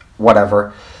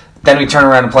 whatever, then we turn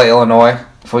around and play Illinois.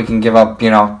 If we can give up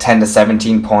 10 to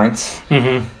 17 points,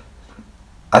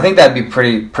 I think that'd be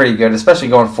pretty good, especially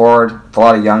going forward with a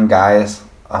lot of young guys.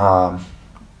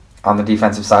 On the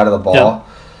defensive side of the ball,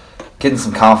 getting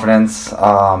some confidence.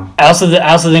 I also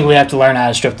think we have to learn how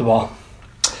to strip the ball.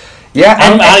 Yeah,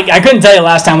 I couldn't tell you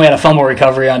last time we had a fumble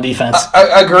recovery on defense.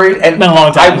 Agreed. And it's been a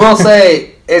long time. I will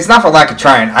say it's not for lack of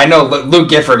trying. I know Luke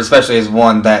Gifford especially is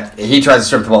one that he tries to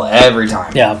strip the ball every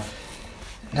time. Yeah.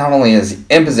 Not only is he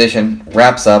in position,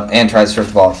 wraps up, and tries to strip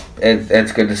the ball.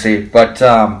 It's good to see. But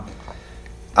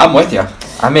I'm with you.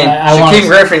 I mean, Shaquem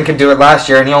Griffin could do it last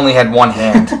year, and he only had one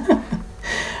hand.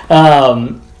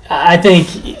 I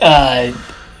think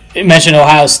you mentioned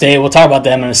Ohio State. We'll talk about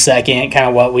them in a second, kind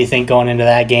of what we think going into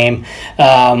that game.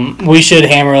 We should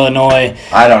hammer Illinois.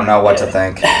 I don't know what to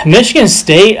think. Michigan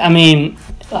State, I mean,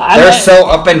 They're so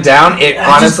up and down. It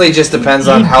honestly just depends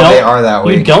on how they are that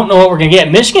week. You don't know what we're going to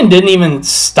get. Michigan didn't even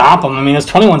stop them. I mean, it was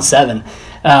 21-7.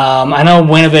 I know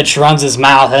Winovich runs his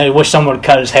mouth. I wish someone would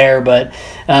cut his hair, but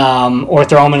or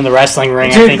throw him in the wrestling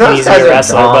ring. Dude, I think he's a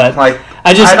wrestler. But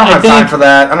I don't have time for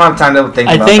that. I don't have time to think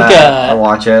about that. I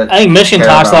watch it. I think Michigan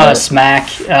talks a lot of smack,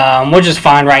 which is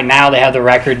fine right now. They have the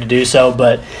record to do so,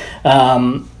 but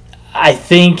I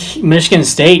think Michigan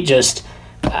State just.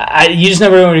 You just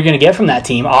never know what you're going to get from that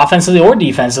team, offensively or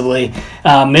defensively.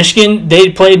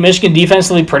 They played Michigan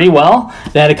defensively pretty well.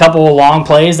 They had a couple of long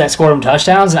plays that scored them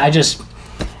touchdowns,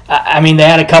 and they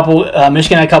had a couple.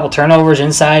 Michigan had a couple turnovers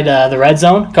inside the red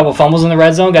zone, a couple fumbles in the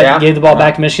red zone. Gave the ball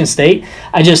back to Michigan State.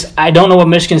 I don't know what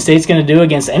Michigan State's going to do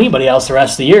against anybody else the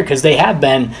rest of the year because they have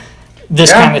been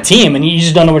this kind of team, and you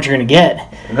just don't know what you're going to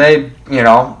get.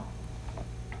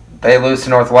 They lose to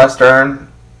Northwestern.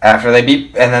 After they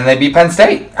beat Penn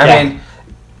State. I mean,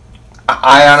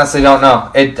 I honestly don't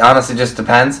know. It honestly just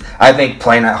depends. I think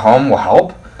playing at home will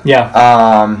help.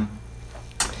 Yeah.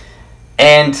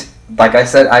 And like I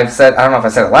don't know if I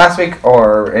said it last week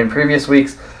or in previous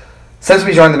weeks, since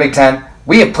we joined the Big Ten,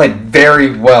 we have played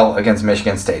very well against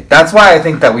Michigan State. That's why I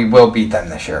think that we will beat them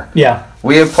this year. Yeah.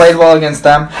 We have played well against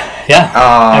them.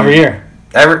 Yeah. Every year.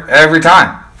 Every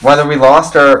time. Whether we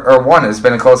lost or won, it's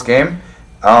been a close game.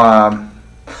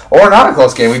 Or not a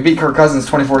close game. We beat Kirk Cousins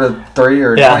 24-3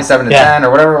 or 27-10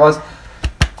 or whatever it was.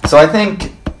 So I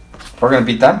think we're going to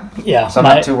beat them. Yeah. So I'm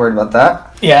not too worried about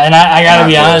that. Yeah, and I got to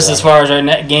be honest, as far as our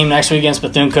game next week against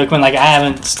Bethune-Cookman, I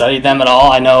haven't studied them at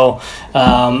all. I know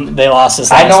they lost this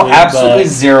last week. I know absolutely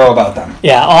zero about them.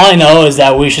 Yeah, all I know is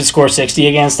that we should score 60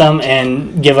 against them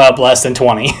and give up less than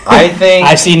 20. I think...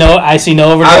 I see no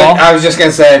Vedral. I was just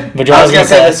going to say... I was going to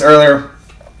say this earlier.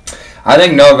 I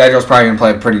think Noah Vedral's probably going to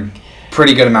play a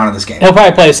pretty good amount of this game. He'll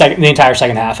probably play the entire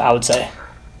second half, I would say.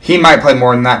 He might play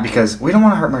more than that because we don't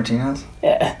want to hurt Martinez.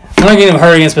 Yeah. I'm not getting him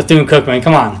hurt against Bethune-Cookman.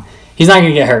 Come on. He's not going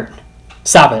to get hurt.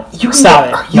 Stop it. You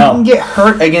can get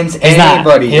hurt against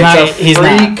anybody. It's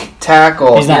a freak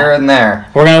tackle here and there.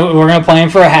 We're gonna play him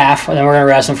for a half, and then we're gonna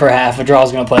rest him for a half.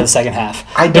 Vedral's gonna play the second half.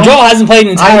 Vedral hasn't played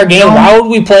an entire game. Why would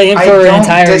we play him for an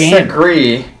entire game? I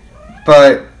disagree,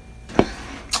 but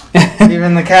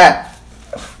even the cat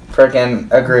freaking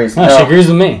agrees. No, she agrees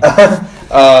with me.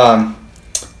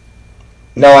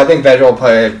 No, I think Vedral will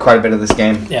play quite a bit of this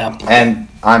game. Yeah. And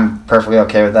I'm perfectly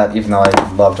okay with that, even though I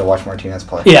love to watch Martinez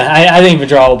play. Yeah, I think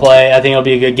Vedral will play. I think it'll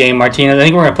be a good game. Martinez, I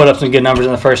think we're going to put up some good numbers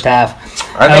in the first half.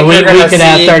 We could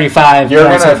have 35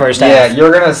 points in the first half. Yeah,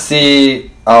 you're going to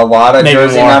see a lot of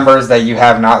jersey numbers that you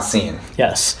have not seen.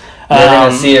 Yes. You're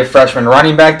going to see a freshman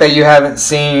running back that you haven't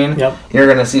seen. Yep. You're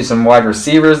going to see some wide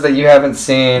receivers that you haven't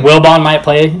seen. Wilbon might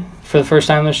play for the first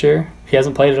time this year. He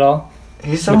hasn't played at all.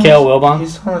 Mikhail Wilbon.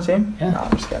 He's still on the team? Yeah. No, I'm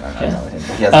just kidding. I know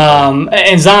him.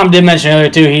 And Zom did mention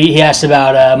earlier, too, he asked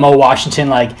about Mo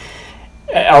Washington.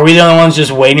 Are we the only ones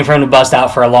just waiting for him to bust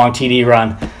out for a long TD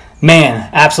run? Man,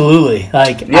 absolutely.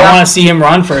 I want to see him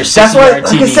run for a 60-yard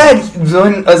TD. Like I said,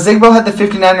 when Zigbo had the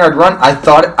 59-yard run,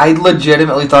 I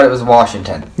legitimately thought it was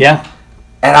Washington. Yeah.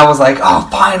 And I was like, oh,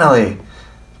 finally.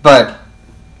 But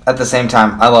at the same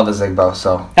time, I love Zigbo,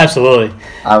 so. Absolutely.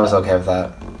 I was okay with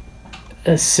that.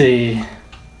 Let's see.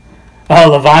 Oh,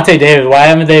 Levante David. Why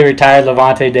haven't they retired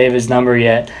Levante David's number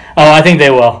yet? Oh, I think they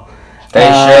will. They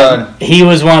should. He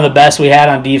was one of the best we had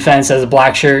on defense as a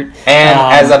black shirt. And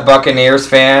as a Buccaneers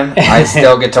fan, I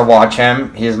still get to watch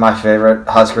him. He's my favorite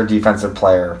Husker defensive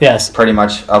player. Yes. Pretty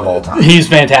much of all time. He's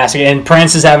fantastic. And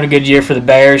Prince is having a good year for the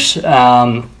Bears. We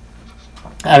got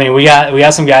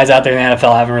some guys out there in the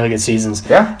NFL having really good seasons.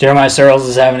 Yeah. Jeremiah Searles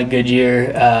is having a good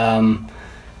year. I'm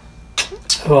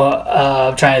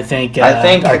trying to think. I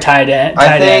think our tight end.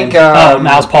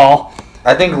 Miles Paul.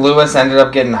 I think Lewis ended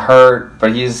up getting hurt,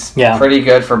 but he's pretty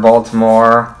good for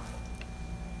Baltimore.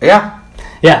 Yeah.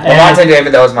 Yeah. Levante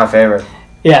David, that was my favorite.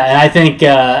 Yeah, and I think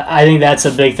that's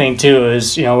a big thing too.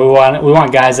 Is we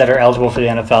want guys that are eligible for the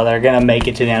NFL that are going to make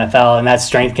it to the NFL, and that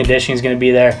strength conditioning is going to be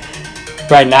there.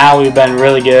 Right now, we've been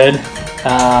really good.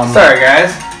 Sorry,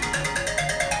 guys.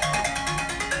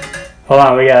 Hold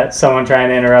on, we got someone trying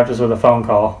to interrupt us with a phone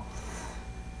call.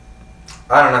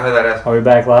 I don't know who that is. Are we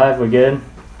back live? We good?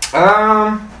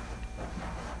 I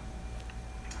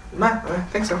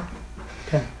think so.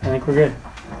 Okay, I think we're good.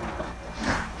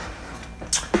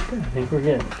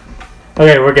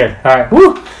 Okay, we're good. All right.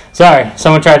 Woo! Sorry,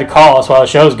 someone tried to call us while the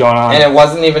show's going on. And it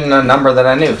wasn't even a number that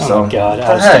I knew. Oh, my God.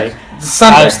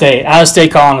 Out of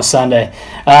state call on a Sunday.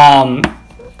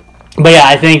 But yeah,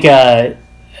 I think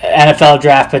NFL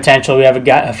draft potential. We have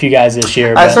a few guys this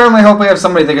year. I certainly hope we have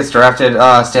somebody that gets drafted.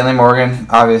 Stanley Morgan,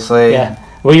 obviously. Yeah.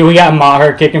 We got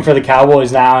Maher kicking for the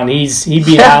Cowboys now, and he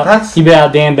beat out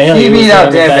Dan Bailey. He beat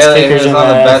out Dan Bailey, who's one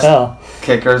of the best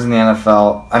kickers in the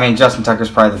NFL. I mean, Justin Tucker's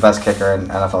probably the best kicker in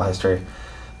NFL history,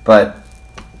 but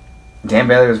Dan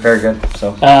Bailey was very good.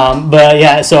 So, but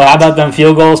yeah. So how about them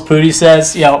field goals? Pooty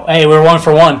says, hey, we're 1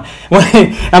 for 1.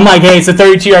 I'm like, hey, it's a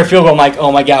 32-yard field goal. I'm like,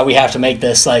 oh my god, we have to make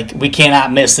this. Like, we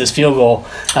cannot miss this field goal.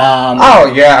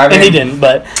 And he didn't,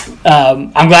 but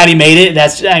I'm glad he made it.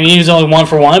 He was only 1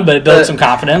 for 1, but it built some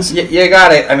confidence. You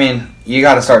got it. I mean, you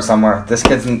got to start somewhere. This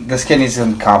kid needs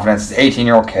some confidence. He's an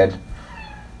 18-year-old kid.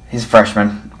 He's a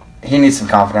freshman. He needs some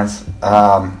confidence.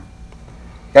 Got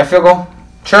a field goal?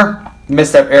 Sure.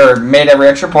 Made every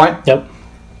extra point. Yep.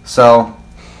 So,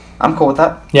 I'm cool with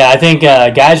that. Yeah, I think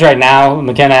guys right now,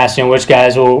 McKenna asked which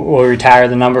guys will retire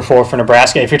the number 4 for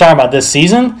Nebraska. If you're talking about this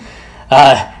season,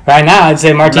 right now I'd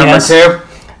say Martinez.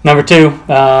 Number 2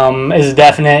 is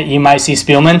definite. You might see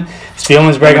Spielman.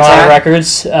 Spielman's breaking a lot of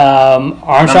records.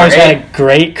 Armstrong's had a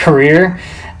great career.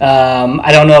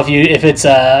 I don't know if it's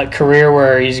a career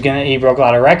where he broke a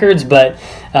lot of records, but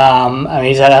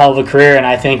he's had a hell of a career, and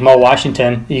I think Mo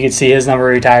Washington, you could see his number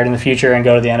retired in the future and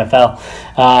go to the NFL.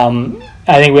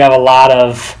 I think we have a lot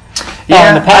of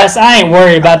in the past. I ain't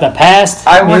worried about the past.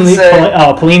 I would say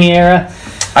Pelini era.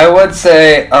 I would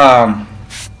say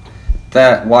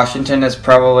that Washington is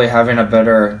probably having a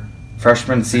better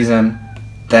freshman season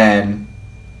than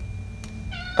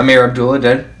Amir Abdullah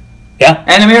did. Yeah,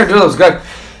 and Amir Abdullah was good.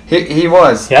 He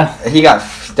was. Yeah, he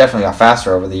definitely got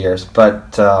faster over the years,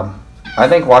 but I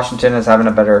think Washington is having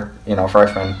a better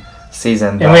freshman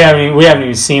season. And we haven't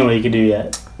even seen what he could do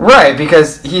yet. Right,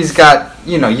 because he's got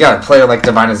you got a player like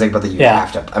Devine Azigba that you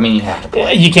have to. You have to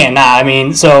play. You can't not.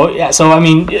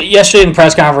 Yesterday in the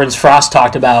press conference, Frost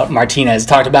talked about Martinez.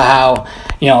 Talked about how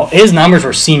his numbers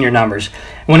were senior numbers.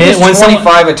 When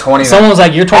 25 at 29. Someone was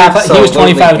like, "You're 25." Absolutely, he was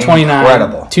 25 at 29.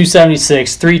 Incredible.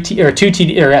 276, 3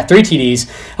 TDs.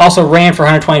 Also ran for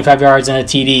 125 yards and a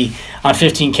TD on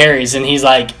 15 carries, and he's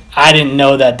like, I didn't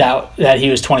know that he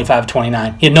was 25 at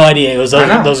 29. He had no idea those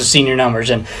are senior numbers,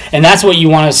 and that's what you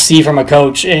want to see from a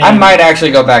coach. And I might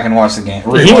actually go back and watch the game.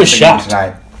 He was shocked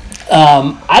tonight.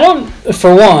 I don't.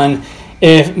 For one,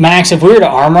 if we were to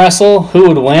arm wrestle, who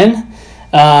would win?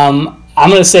 I'm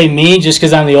going to say me, just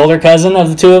because I'm the older cousin of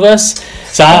the two of us.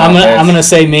 So I'm going to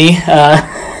say me.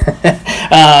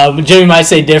 Jimmy might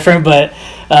say different, but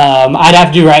I'd have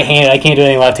to do right-handed. I can't do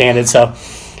anything left-handed. So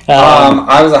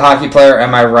I was a hockey player,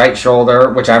 and my right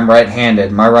shoulder, which I'm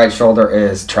right-handed, my right shoulder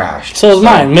is trashed. So is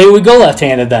mine. Maybe we go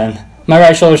left-handed then. My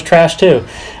right shoulder's trashed too.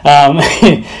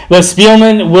 But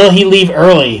Spielman, will he leave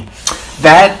early?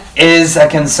 That is a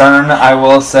concern, I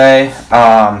will say.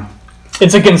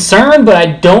 It's a concern, but I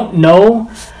don't know.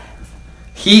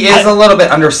 He is a little bit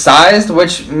undersized,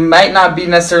 which might not be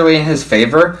necessarily in his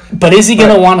favor. But is he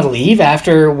going to want to leave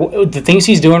after the things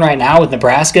he's doing right now with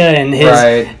Nebraska and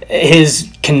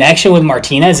his connection with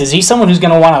Martinez? Is he someone who's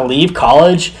going to want to leave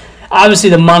college?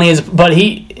 Obviously, the money is, but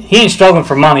he ain't struggling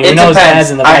for money. We know his dad's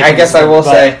in the Vikings. I guess I will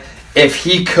say, if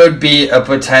he could be a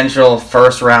potential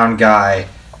first-round guy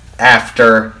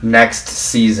after next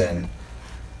season,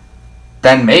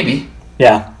 then maybe.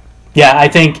 Yeah, I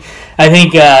think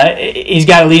he's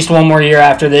got at least one more year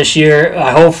after this year.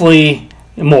 Hopefully,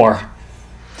 more.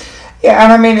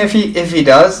 Yeah, and if he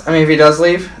does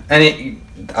leave, and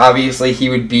obviously he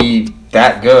would be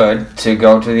that good to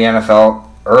go to the NFL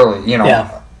early,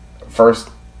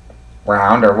 first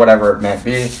round or whatever it might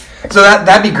be. So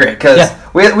that'd be great because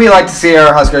we like to see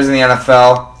our Huskers in the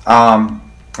NFL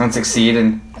and succeed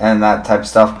and that type of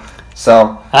stuff.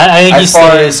 So I think he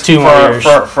stays 2 more years.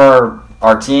 For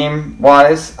our team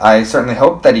wise, I certainly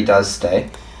hope that he does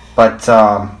stay, but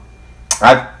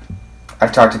I've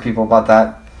talked to people about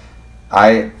that.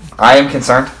 I am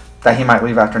concerned that he might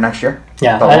leave after next year.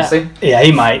 Yeah, but we'll see. Yeah,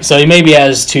 he might. So he maybe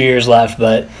has 2 years left,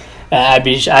 but I'd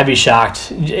be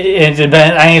shocked. I think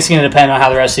it's going to depend on how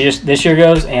the rest of this year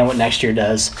goes and what next year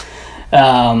does.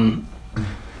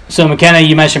 So McKenna,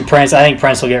 you mentioned Prince. I think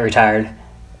Prince will get retired.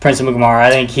 Prince of McMahon. I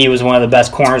think he was one of the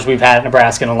best corners we've had at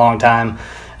Nebraska in a long time.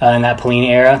 In that Pelini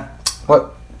era.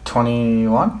 What,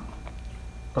 21?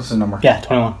 What's his number? Yeah,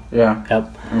 21. Yeah.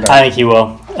 Yep. Okay. I think he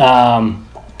will.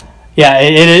 He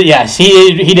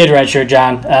did redshirt,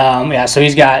 John. So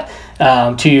he's got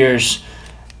 2 years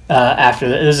after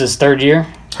this is his 3rd year.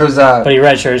 Who's that? But he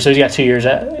redshirted, so he's got 2 years.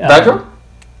 Bedro?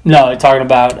 No, talking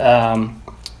about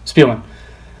Spielman.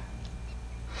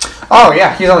 Oh,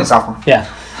 yeah, he's only sophomore. Yeah.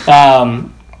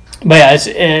 But yeah, it's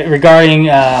regarding.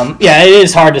 It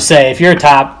is hard to say if you're a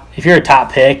top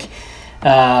pick.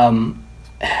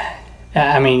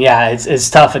 It's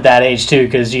tough at that age too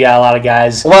because you got a lot of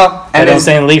guys. Well, and don't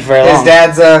stay in the league for very long. His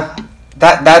dad's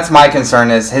that's my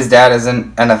concern is his dad is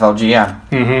an NFL GM.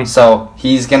 Mm-hmm. So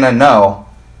he's going to know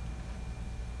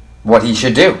what he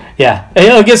should do. Yeah.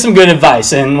 He'll get some good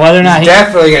advice. And whether or not he's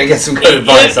definitely going to get some good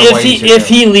advice on what he should do. If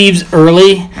he leaves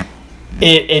early,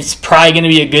 it's probably going to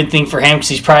be a good thing for him because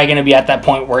he's probably going to be at that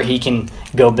point where he can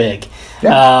go big.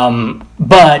 Yeah.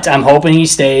 But I'm hoping he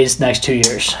stays next 2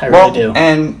 years. I really do.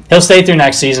 And he'll stay through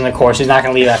next season, of course. He's not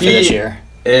going to leave after this year.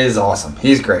 He is awesome.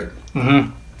 He's great.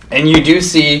 Mm-hmm. And you do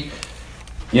see,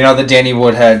 the Danny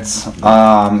Woodheads.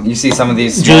 You see some of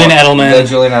these Julian Edelman. The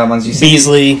Julian Edelmans. You see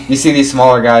Beasley. You see these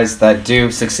smaller guys that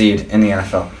do succeed in the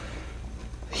NFL.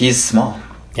 He's small.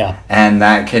 Yeah. And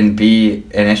that can be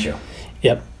an issue.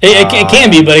 Yep. It can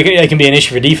be, but it can be an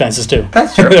issue for defenses, too.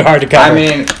 That's true. They're hard to cover. I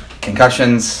mean,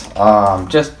 concussions,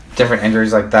 just different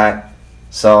injuries like that.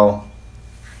 So,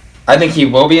 I think he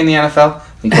will be in the NFL. I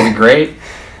think he'll be great.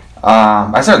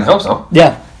 I certainly hope so.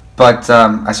 Yeah. But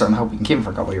I certainly hope we can keep him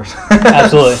for a couple of years.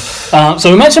 Absolutely.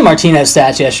 So we mentioned Martinez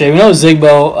stats yesterday. We know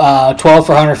Zigbo, 12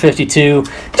 for 152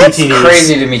 That's TTDs.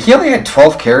 Crazy to me. He only had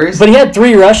 12 carries. But he had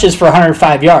 3 rushes for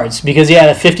 105 yards because he had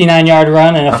a 59-yard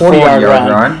run and a 40-yard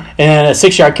run and a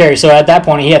 6-yard carry. So at that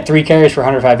point, he had 3 carries for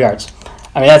 105 yards.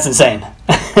 I mean, that's insane.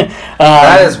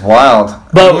 That is wild.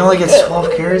 But he only gets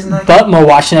 12 carries in that game? But Mo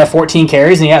Washington had 14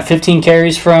 carries, and he got 15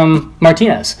 carries from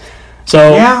Martinez.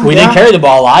 So we didn't carry the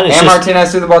ball a lot. It's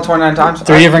Martinez threw the ball 29 times.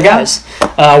 3 different guys.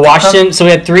 Washington, so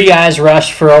we had 3 guys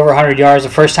rush for over 100 yards. The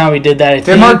first time we did that, I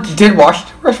think. Did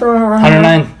Washington rush for over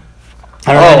 109?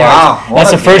 109 wow. yards.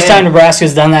 That's the first time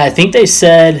Nebraska's done that. I think they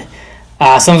said,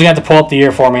 someone's going to have to pull up the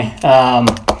year for me.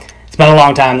 It's been a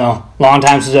long time, though. Long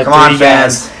time since we had 3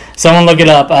 guys. Someone look it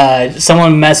up.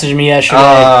 Someone messaged me yesterday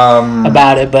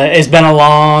about it, but it's been a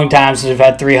long time since we've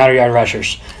had 300-yard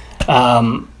rushers.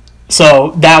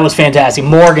 So that was fantastic.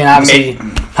 Morgan, obviously,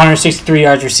 163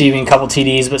 yards receiving, a couple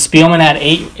TDs, but Spielman had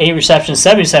 8 receptions,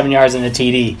 77 yards in the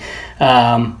TD.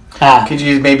 Could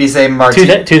you maybe say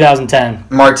 2010.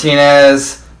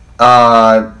 Martinez,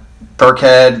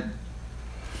 Burkhead,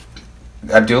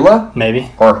 Abdullah? Maybe.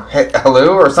 Or Halou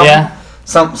or something? Yeah.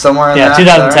 Somewhere in there. Yeah,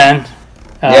 2010.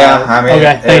 I mean,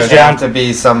 okay. Thanks, it would John. have to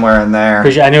be somewhere in there.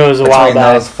 I knew it was a while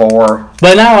back. Those 4.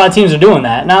 But not a lot of teams are doing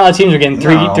that. Not a lot of teams are getting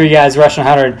three guys rushing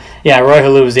 100. Yeah, Roy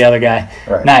Halou was the other guy.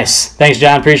 Right. Nice. Thanks,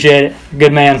 John. Appreciate it.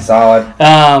 Good man. Solid.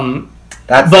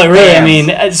 But really, I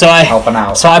mean, so helping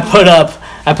out. So I put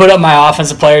up my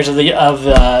offensive players of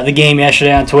the game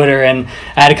yesterday on Twitter, and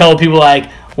I had a couple of people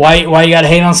like, why you gotta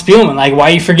hate on Spielman? Like, why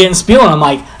are you forgetting Spielman? I'm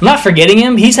like, I'm not forgetting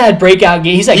him. He's had breakout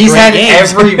games. He's had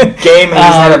games. Every game. He's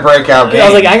had a breakout game. I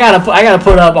was like, I gotta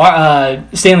put up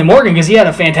Stanley Morgan because he had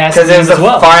a fantastic game as well. Because it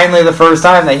was finally the first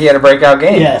time that he had a breakout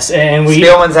game. Yes, and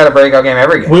Spielman's had a breakout game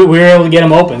every game. We were able to get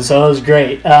him open, so it was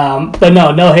great. But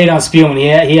no hate on Spielman.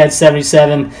 He had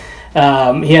 77.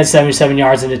 He had 77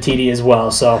 yards in the TD as well.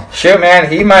 So shoot,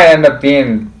 man, he might end up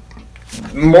being.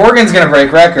 Morgan's gonna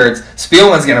break records.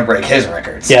 Spielman's gonna break his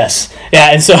records. Yes,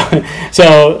 yeah, and so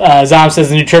Zom says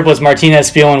the new triplets: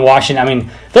 Martinez, Spielman, Washington. I mean,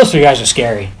 those 3 guys are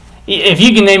scary. If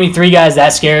you can name me 3 guys that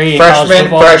scary,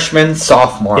 freshman,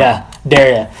 sophomore. Yeah,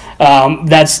 dare you.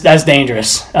 That's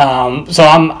dangerous. So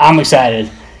I'm excited.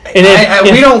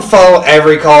 And we don't follow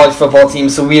every college football team,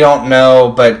 so we don't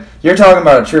know. But you're talking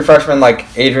about a true freshman like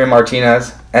Adrian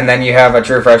Martinez, and then you have a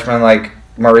true freshman like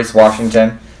Maurice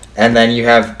Washington. And then you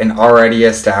have an already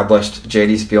established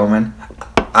J.D. Spielman.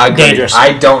 Dangerous.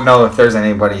 I don't know if there's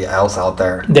anybody else out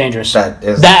there. Dangerous. At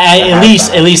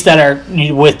least that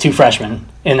are with 2 freshmen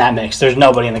in that mix. There's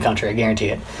nobody in the country. I guarantee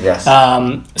it. Yes.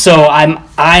 So I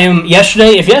am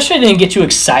yesterday. If yesterday didn't get you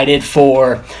excited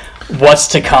for what's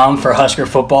to come for Husker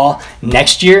football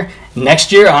next year,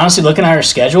 honestly, looking at our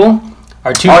schedule,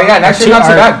 next year's not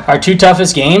too bad. Our 2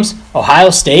 toughest games: Ohio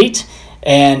State.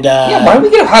 And why did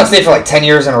we get Ohio State for like 10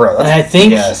 years in a row? And I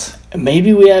think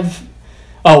maybe we have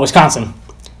Wisconsin.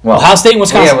 Well, Ohio State and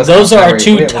Wisconsin. Those are our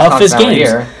 2 toughest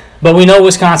games. But we know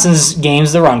Wisconsin's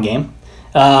game's the run game.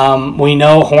 We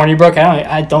know Hornibrook.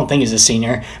 I don't think he's a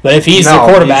senior, but if he's the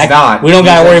quarterback, we don't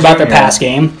got to worry about the pass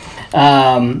game.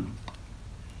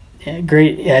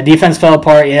 Great. Yeah, defense fell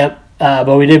apart. Yep.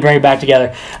 But we did bring it back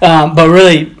together. But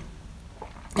really.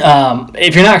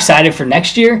 If you're not excited for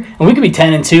next year, and we could be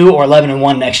 10-2 or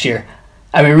 11-1 next year,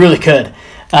 I mean, we really could.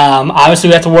 Obviously,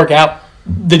 we have to work out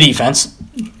the defense.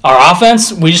 Our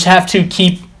offense, we just have to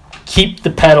keep the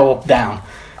pedal down,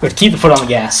 or keep the foot on the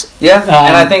gas. Yeah,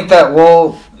 and I think that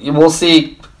we'll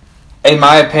see, in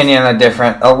my opinion,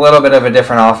 a little bit of a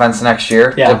different offense next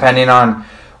year, depending on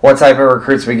what type of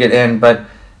recruits we get in, but.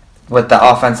 With the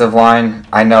offensive line,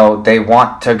 I know they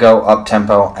want to go up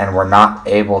tempo, and we're not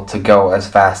able to go as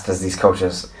fast as these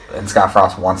coaches and Scott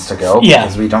Frost wants to go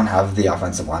because we don't have the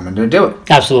offensive lineman to do it.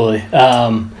 Absolutely.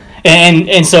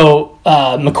 And so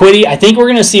McQuitty, I think we're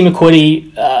going to see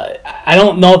McQuitty. I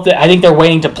don't know if I think they're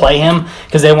waiting to play him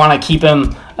because they want to keep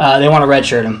him. They want to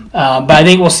redshirt him. But I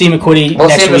think we'll see McQuitty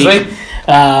next week. This week.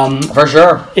 For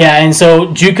sure. Yeah, and so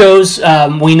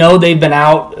JUCOs, we know they've been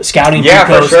out scouting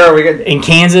JUCOs for sure. In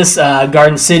Kansas,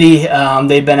 Garden City.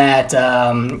 They've been at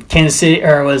Kansas City,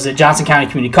 or was it Johnson County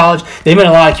Community College? They've been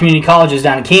at a lot of community colleges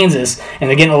down in Kansas, and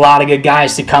they're getting a lot of good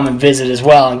guys to come and visit as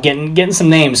well, and getting some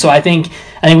names. So I think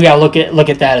we got to look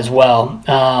at that as well.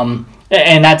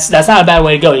 And that's not a bad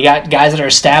way to go. You got guys that are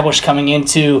established coming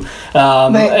into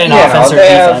an offense or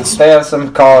defense. They have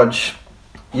some college,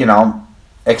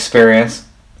 experience,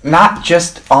 not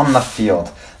just on the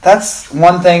field. That's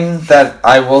one thing that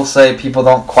I will say people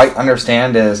don't quite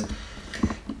understand is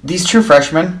these true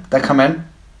freshmen that come in,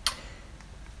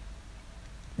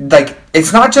 like,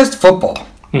 it's not just football.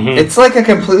 Mm-hmm. It's like a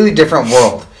completely different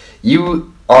world.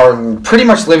 You are pretty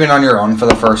much living on your own for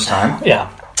the first time.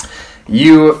 Yeah.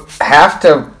 You have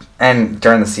to, and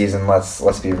during the season,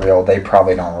 let's be real, they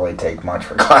probably don't really take much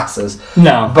for classes.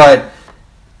 No. But,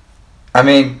 I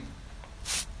mean,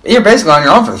 you're basically on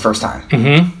your own for the first time.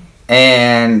 Mm-hmm.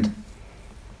 And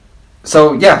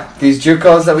so, yeah, these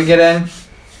JUCOs that we get in,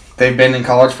 they've been in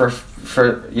college for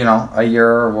a year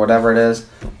or whatever it is,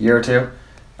 year or two.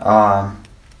 Let's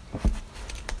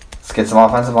get some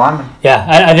offensive linemen. Yeah,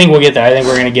 I think we'll get there. I think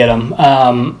we're going to get them.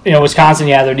 Wisconsin,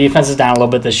 their defense is down a little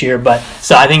bit this year, but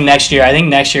so I think next year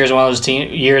is one of those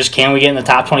years. Can we get in the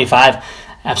top 25?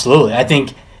 Absolutely. I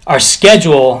think our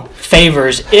schedule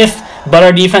favors but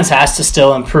our defense has to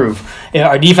still improve.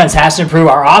 Our defense has to improve.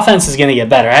 Our offense is going to get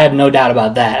better. I have no doubt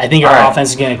about that. I think our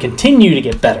offense is going to continue to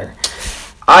get better.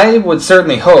 I would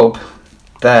certainly hope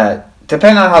that,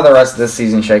 depending on how the rest of this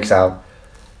season shakes out,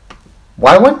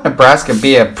 why wouldn't Nebraska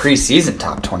be a preseason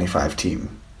top 25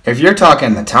 team? If you're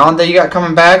talking the talent that you got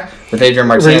coming back with Adrian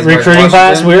Martinez, recruiting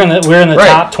class, we're in the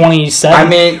top 27. I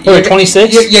mean,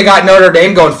 26. You got Notre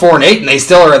Dame going 4-8, and they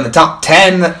still are in the top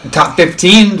 10, top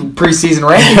 15 preseason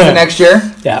rankings the next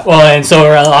year. Yeah, well, and so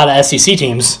are a lot of SEC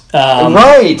teams.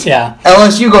 Right. Yeah.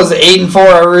 LSU goes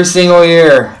 8-4 every single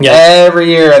year. Yep. Every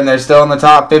year, and they're still in the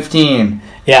top 15.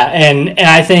 Yeah, and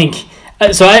I think.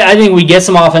 So I think we get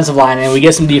some offensive linemen in, we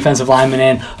get some defensive linemen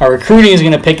in. Our recruiting is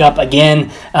going to pick up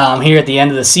again here at the end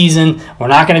of the season. We're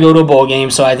not going to go to a bowl game,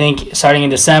 so I think starting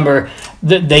in December,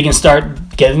 they can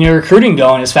start getting their recruiting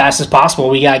going as fast as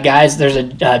possible. We got guys. There's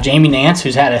a Jamie Nance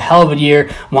who's had a hell of a year.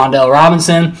 Wandell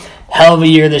Robinson, hell of a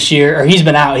year this year. Or he's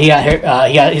been out. He's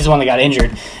the one that got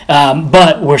injured.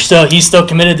 But he's still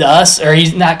committed to us, or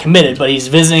he's not committed, but he's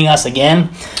visiting us again.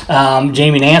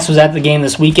 Jamie Nance was at the game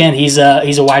this weekend. He's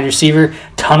a wide receiver,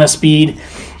 ton of speed.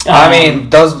 I mean,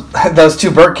 those two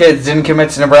Burke kids didn't commit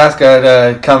to Nebraska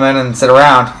to come in and sit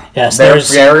around. Yes, they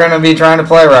were going to be trying to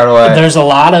play right away. There's a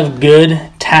lot of good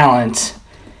talent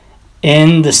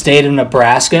in the state of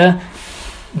Nebraska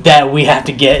that we have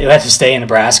to stay in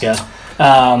Nebraska.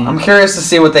 I'm curious to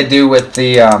see what they do with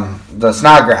the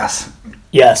Snodgrass.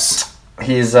 Yes.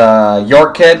 He's a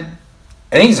York kid.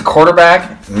 I think he's a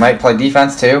quarterback. He might play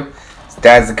defense too. His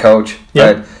dad's the coach.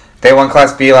 Yep. But they won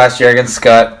Class B last year against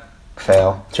Scott.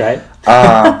 Fail. That's right.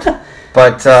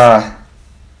 But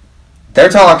they're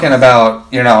talking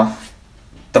about,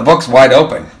 the book's wide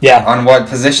open on what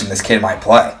position this kid might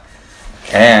play.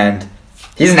 And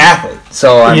he's an athlete.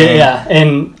 So, I mean,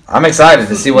 and I'm excited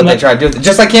to see what they try to do.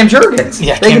 Just like Cam Jurgens.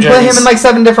 Yeah, they can play him in like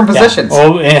 7 different positions. Yeah.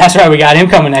 Oh, and that's right. We got him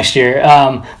coming next year.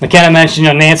 McKenna mentioned,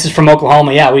 Nance is from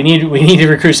Oklahoma. Yeah, we need to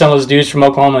recruit some of those dudes from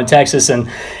Oklahoma and Texas. And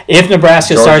if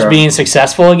Nebraska starts being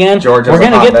successful again, we're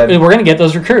gonna get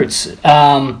those recruits.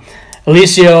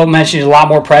 Alicio mentioned a lot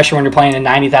more pressure when you're playing to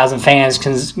 90,000 fans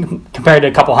compared to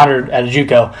a couple hundred at a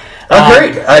JUCO.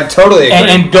 Agreed. I totally agree.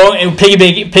 And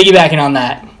piggybacking on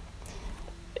that.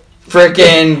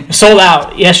 Freaking sold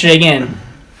out yesterday again.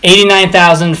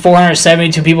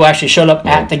 89,472 people actually showed up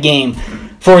at the game.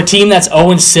 For a team that's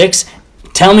 0-6,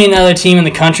 tell me another team in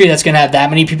the country that's going to have that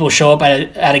many people show up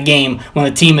at a game when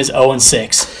the team is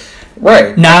 0-6.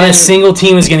 Right. Not a single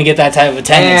team is going to get that type of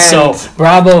attendance. So,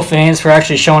 bravo fans for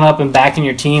actually showing up and backing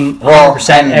your team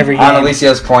 100% every game. On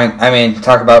Alicio's point, I mean,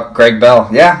 talk about Greg Bell.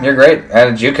 Yeah, you're great at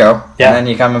a JUCO. Yeah. And then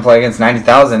you come and play against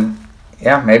 90,000.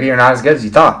 Yeah, maybe you're not as good as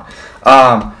you thought.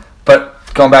 But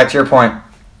going back to your point,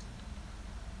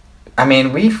 I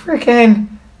mean, we freaking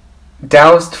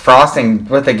doused frosting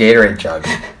with a Gatorade jug.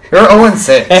 You're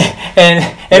 0-6. And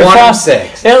Frost,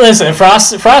 6. Hey, listen,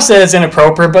 Frost said it's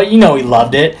inappropriate, but he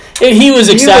loved it. He was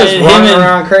excited. He was running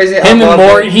around crazy. Him and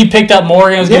Morgan, he picked up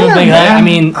Morgan. Was giving a big hug. I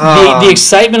mean, the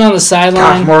excitement on the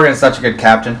sideline. Gosh, Morgan's such a good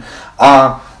captain.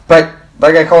 But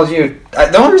like I called you,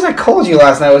 the only reason I called you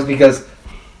last night was because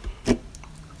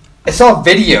I saw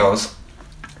videos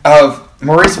of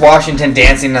Maurice Washington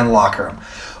dancing in the locker room.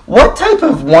 What type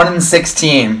of 1-6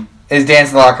 team is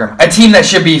dancing in the locker room? A team that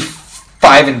should be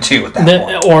 5-2 at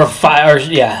that point, or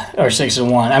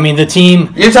 6-1. I mean, the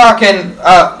team. You're talking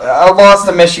a loss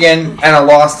to Michigan and a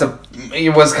loss to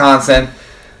Wisconsin.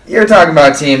 You're talking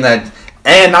about a team that,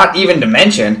 and not even to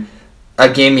mention a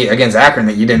game against Akron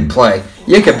that you didn't play.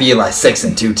 You could be like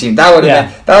 6-2 team. That would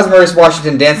have been. That was Maurice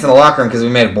Washington dancing in the locker room because we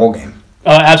made a bowl game.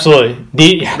 Oh, absolutely.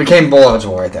 Became bowl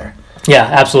eligible right there. Yeah,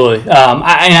 absolutely.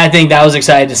 I think that was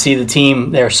excited to see the team.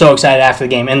 They were so excited after the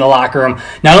game in the locker room,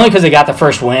 not only because they got the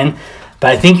first win,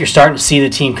 but I think you're starting to see the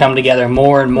team come together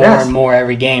more and more and more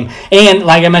every game. And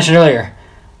like I mentioned earlier,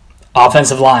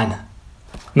 offensive line.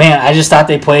 Man, I just thought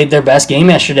they played their best game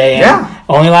yesterday. And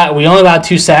we only allowed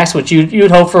 2 sacks, which you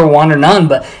would hope for 1 or none,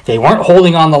 but they weren't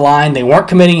holding on the line. They weren't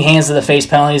committing hands to the face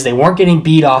penalties. They weren't getting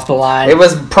beat off the line. It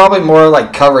was probably more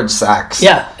like coverage sacks.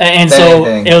 Yeah, and so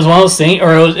it was one of those things,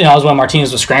 or it was when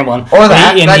Martinez was scrambling. Or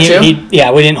that too.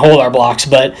 We didn't hold our blocks,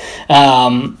 but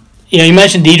you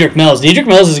mentioned Dedrick Mills. Dedrick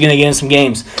Mills is going to get in some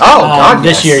games.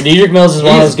 This year. Dedrick Mills is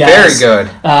one of those guys. Very good.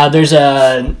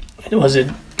 Was it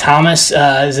Thomas?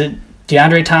 Is it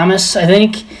DeAndre Thomas, I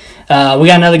think? We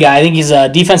got another guy. I think he's a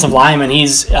defensive lineman.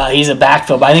 He's a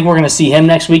backfill, but I think we're going to see him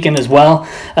next weekend as well.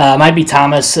 Might be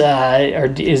Thomas, or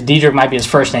Dedrick might be his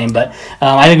first name, but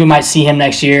I think we might see him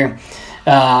next year.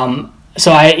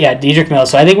 Dedrick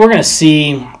Mills. So I think we're going to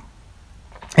see.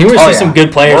 We're going to see some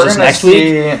good players this next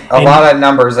week. A lot of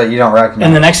numbers that you don't recognize.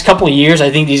 In the next couple of years,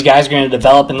 I think these guys are going to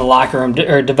develop in the locker room,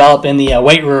 or develop in the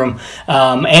weight room,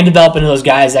 and develop into those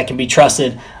guys that can be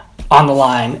trusted on the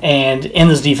line and in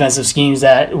those defensive schemes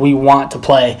that we want to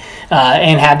play,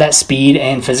 and have that speed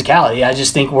and physicality. I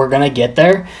just think we're going to get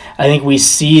there. I think we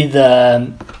see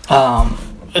the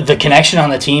connection on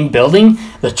the team building,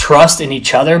 the trust in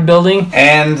each other building,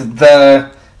 and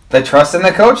the trust in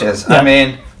the coaches. Yeah. I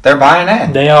mean, they're buying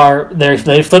in.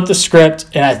 They flipped the script,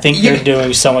 and I think they're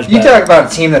doing so much better. You talk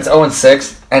about a team that's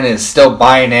 0-6 and is still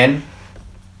buying in.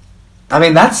 I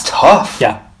mean, that's tough.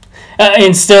 Yeah,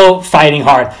 and still fighting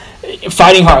hard.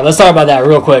 Let's talk about that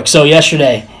real quick. So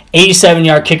yesterday,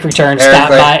 87-yard kick return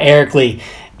stopped by Eric Lee.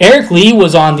 Eric Lee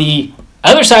was on the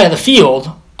other side of the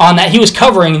field. On that, he was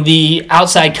covering the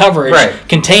outside coverage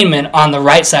containment on the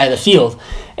right side of the field.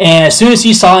 And as soon as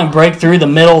he saw him break through the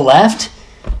middle left,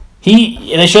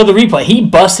 they showed the replay. He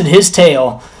busted his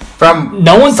tail from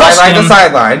no one sideline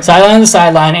to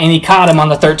sideline, and he caught him on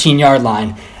the 13-yard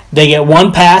line. They get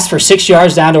one pass for 6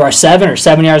 yards down to our 7, or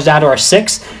 7 yards down to our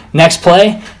 6. Next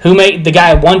play, the guy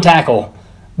had one tackle,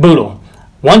 Boodle.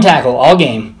 One tackle all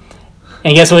game.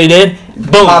 And guess what he did?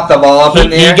 Boom. Popped the ball up in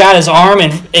the air. He got his arm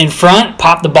in front,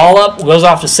 popped the ball up, goes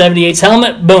off to 78's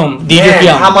helmet, boom. Dedrick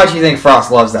Young. How much do you think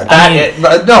Frost loves that?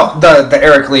 The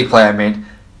Eric Lee play, I mean.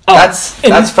 That's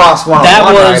Frost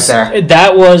 1-on-1 right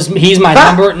there. He's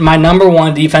my number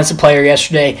one defensive player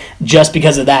yesterday just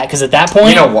because of that. Because at that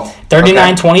point,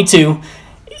 39-22,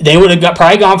 they would have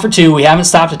probably gone for 2. We haven't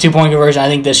stopped a 2-point conversion, I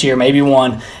think, this year, maybe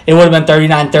 1. It would have been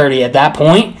 39-30 at that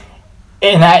point.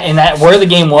 And that where the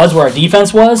game was, where our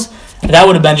defense was, that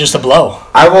would have been just a blow.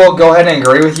 I will go ahead and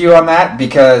agree with you on that,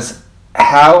 because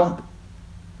how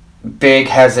big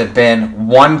has it been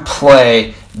one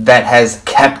play that has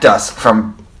kept us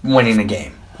from winning a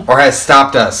game, or has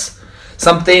stopped us?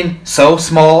 Something so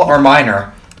small or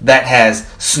minor that has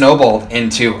snowballed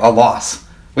into a loss.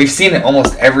 We've seen it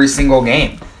almost every single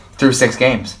game through 6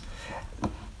 games.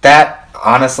 That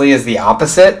honestly is the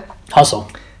opposite. Hustle.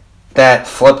 That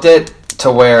flipped it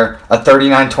to where a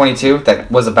 39-22 that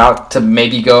was about to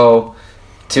maybe go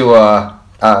to a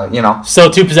still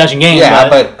 2-possession game. Yeah,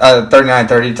 but a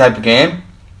 39-30 type of game.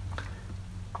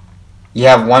 You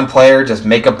have one player just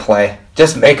make a play.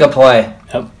 Just make a play.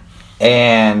 Yep.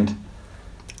 And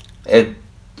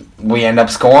we end up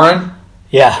scoring.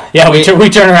 Yeah. We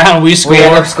turn around and we score. We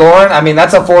end up scoring. I mean,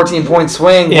 that's a 14-point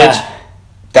swing, which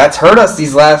that's hurt us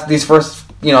these first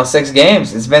 6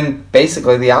 games. It's been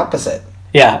basically the opposite.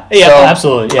 Yeah,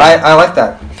 absolutely. Yeah. I like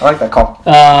that. I like that call.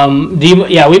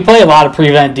 We play a lot of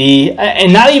prevent D,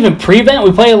 and not even prevent.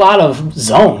 We play a lot of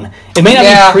zone. It may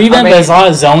not be prevent, but it's a lot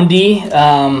of zone D.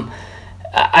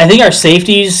 I think our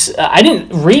safeties.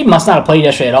 Reed must not have played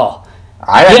yesterday at all.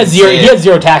 He had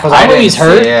 0 tackles. I know he's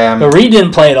hurt, but Reed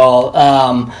didn't play at all.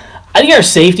 I think our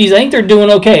safeties, I think they're doing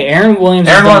okay. Aaron Williams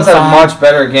had a much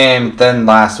better game than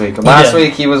last week. Last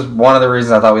week, he was one of the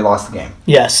reasons I thought we lost the game.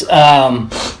 Yes.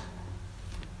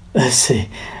 Let's see.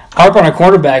 Harp on our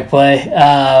quarterback play.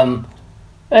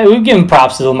 We've given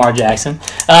props to Lamar Jackson.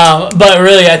 But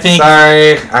really, I think...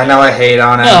 Sorry, I know I hate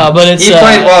on him. No, but he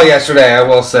played well yesterday, I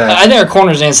will say. I think our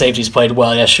corners and safeties played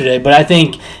well yesterday. But I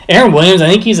think Aaron Williams, I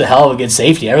think he's a hell of a good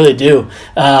safety. I really do.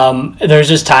 There's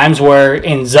just times where,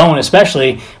 in zone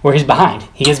especially, where he's behind.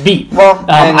 He gets beat. Well,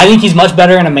 I think he's much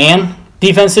better in a man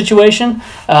defense situation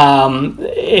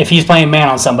if he's playing man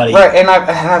on somebody. Right, and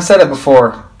I've said it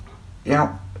before.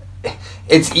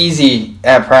 It's easy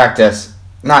at practice.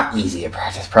 Not easy at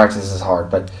practice. Practice is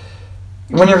hard, but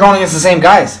when you're going against the same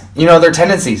guys, their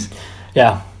tendencies.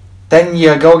 Yeah. Then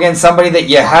you go against somebody that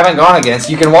you haven't gone against.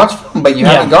 You can watch film, but you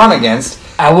haven't gone against.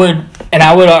 I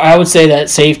would say that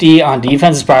safety on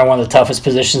defense is probably one of the toughest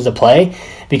positions to play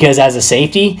because as a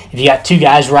safety, if you got two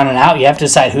guys running out, you have to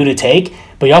decide who to take.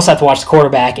 But you also have to watch the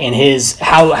quarterback and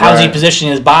how's he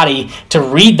positioning his body to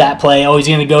read that play. Oh, he's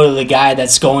going to go to the guy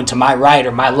that's going to my right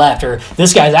or my left, or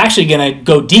this guy's actually going to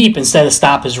go deep instead of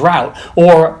stop his route.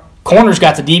 Or corner's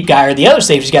got the deep guy, or the other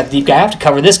safety's got the deep guy. I have to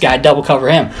cover this guy, double cover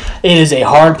him. It is a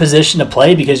hard position to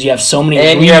play because you have so many.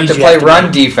 And you have to play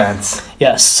run defense.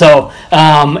 Yes, so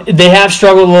they have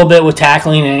struggled a little bit with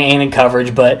tackling and in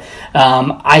coverage, but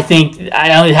I think it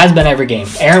has been every game.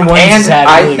 Aaron Williams has had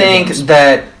really good games. I think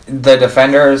that the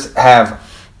defenders have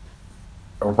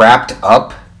wrapped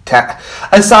up.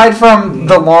 Aside from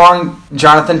the long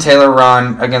Jonathan Taylor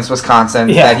run against Wisconsin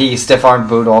that he stiff-armed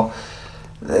Boodle,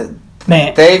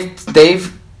 man,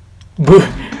 they've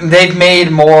made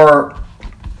more,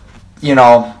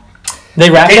 they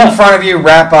wrap in front of you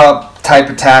wrap up type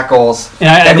of tackles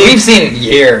and we've seen it in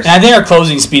years. And I think our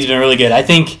closing speed's been really good. I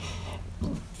think.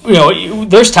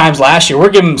 There's times last year we're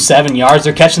giving them 7 yards,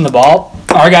 they're catching the ball.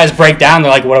 Our guys break down,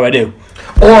 they're like, what do I do?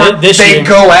 Or they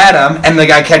go at him, and the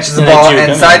guy catches the ball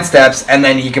and sidesteps, and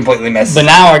then he completely misses. But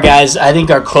now our guys, I think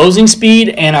our closing speed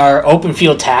and our open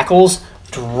field tackles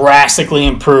drastically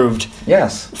improved.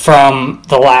 Yes. From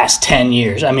the last 10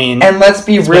 years. I mean, and let's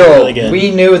be real, really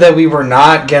we knew that we were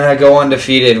not going to go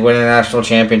undefeated, win a national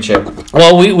championship.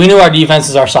 Well, we knew our defense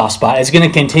is our soft spot. It's going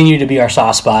to continue to be our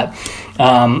soft spot.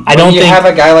 I don't think... have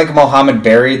a guy like Mohamed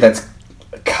Barry that's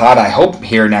caught, I hope,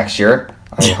 here next year.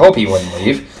 I hope he wouldn't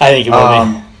leave. I think he will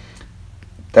be.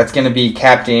 That's going to be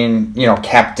captaining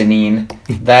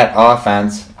that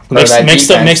offense. Mick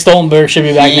Stoltenberg should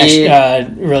be back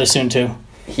really soon, too.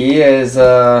 He is...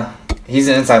 he's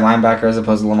an inside linebacker as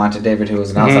opposed to Lamonte David, who was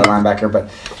an outside linebacker.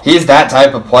 But he's that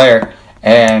type of player,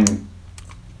 and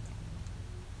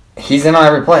he's in on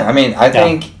every play. I mean, I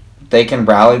think they can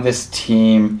rally this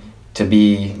team to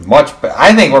be much better.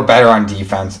 I think we're better on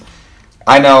defense.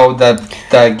 I know that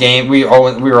the game we were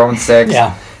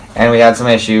 0-6, and we had some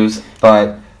issues,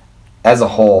 but as a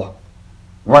whole,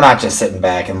 we're not just sitting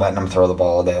back and letting them throw the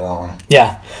ball all day long.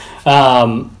 Yeah.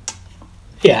 And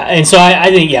so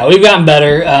I think we've gotten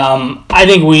better. I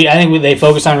think they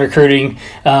focused on recruiting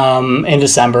in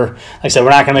December. Like I said, we're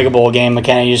not going to make a bowl game.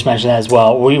 McKenna, you just mentioned that as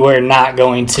well. We're not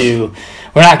going to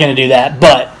do that.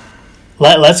 But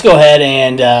let's go ahead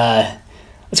and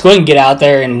get out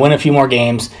there and win a few more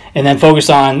games, and then focus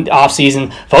on off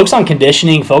season, focus on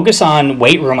conditioning, focus on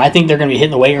weight room. I think they're going to be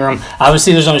hitting the weight room.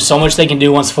 Obviously, there's only so much they can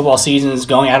do once football season is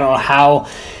going. I don't know how.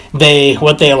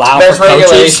 What they allow There's for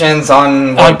coaches, regulations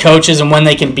on coaches and when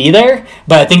they can be there,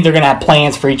 but I think they're going to have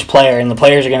plans for each player, and the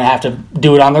players are going to have to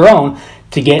do it on their own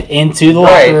to get into the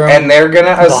locker room. And they're going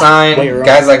to assign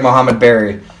guys like Mohamed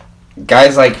Barry,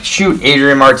 guys like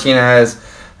Adrian Martinez,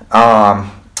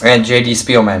 and J.D.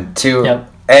 Spielman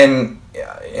and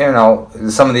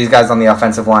some of these guys on the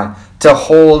offensive line to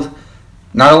hold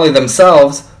not only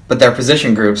themselves but their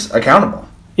position groups accountable.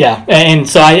 Yeah, and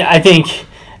so I think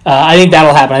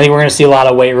that'll happen. I think we're going to see a lot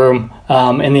of weight room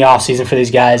in the offseason for these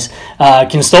guys.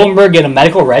 Can Stoltenberg get a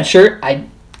medical red shirt? I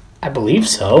believe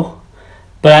so.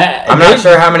 But I'm not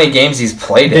sure how many games he's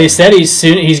played in. They said he's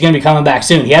going to be coming back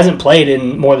soon. He hasn't played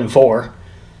in more than 4.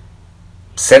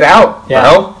 Sit out,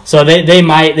 bro. So they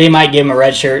might give him a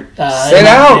red shirt. Sit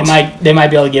out. They might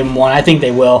be able to give him one. I think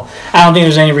they will. I don't think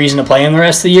there's any reason to play him the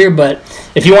rest of the year, but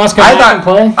if he wants to come back and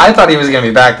play. I thought he was going to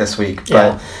be back this week.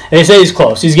 But they say he's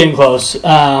close. He's getting close.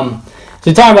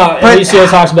 So talking about, ACO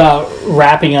talks about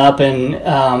wrapping up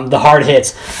and the hard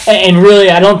hits. And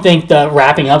really, I don't think the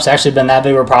wrapping up's actually been that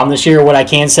big of a problem this year. What I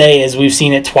can say is we've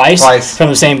seen it twice. From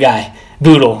the same guy.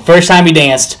 Boodle. First time he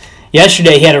danced.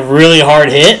 Yesterday, he had a really hard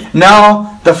hit.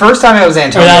 No, the first time it was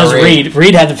Antonio Reed.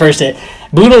 Reed had the first hit.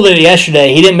 Boodle did it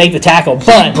yesterday. He didn't make the tackle,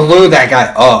 but he blew that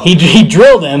guy up. He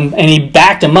drilled him and he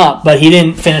backed him up, but he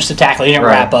didn't finish the tackle. He didn't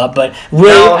wrap up. But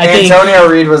really, I think Antonio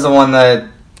Reed was the one that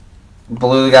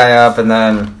blew the guy up and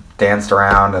then danced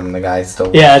around, and the guy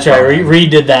still. Yeah, that's right.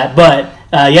 Reed did that, but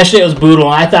yesterday it was Boodle,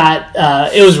 and I thought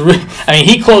it was. I mean,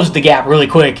 he closed the gap really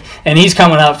quick, and he's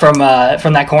coming up from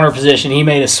that corner position. He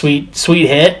made a sweet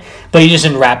hit. But he just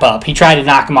didn't wrap up. He tried to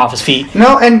knock him off his feet.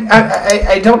 No, and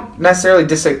I don't necessarily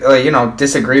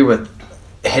disagree with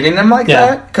hitting him like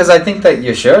that, because I think that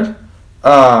you should.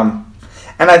 And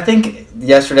I think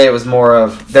yesterday it was more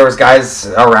of there was guys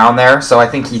around there, so I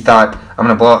think he thought I'm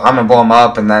gonna blow him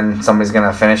up, and then somebody's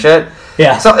gonna finish it.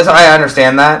 Yeah. So I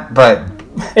understand that, but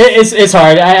it's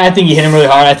hard. I think you hit him really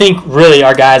hard. I think really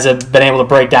our guys have been able to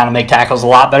break down and make tackles a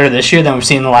lot better this year than we've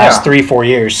seen in the last 3-4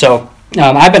 years. So.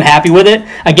 I've been happy with it.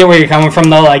 I get where you're coming from,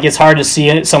 though. Like, it's hard to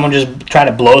see someone just try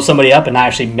to blow somebody up and not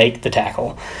actually make the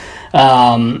tackle.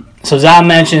 So Zom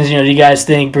mentions, do you guys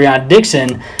think Breon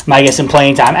Dixon might get some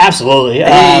playing time? Absolutely.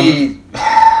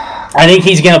 I think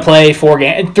he's going to play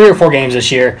 3 or 4 games this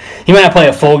year. He might not play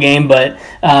a full game, but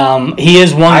he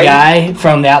is one guy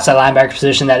from the outside linebacker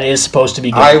position that is supposed to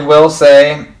be good. I will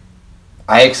say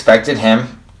I expected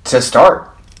him to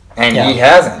start, and he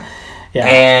hasn't. Yeah.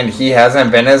 And he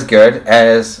hasn't been as good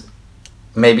as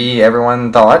maybe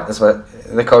everyone thought. That's what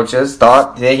the coaches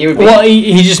thought that he would be. Well,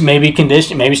 he just maybe strength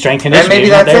conditioning. And maybe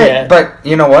that's it. Yet. But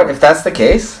you know what? If that's the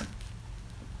case,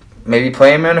 maybe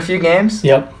play him in a few games.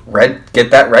 Yep.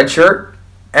 Get that red shirt,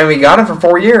 and we got him for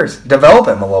 4 years. Develop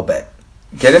him a little bit.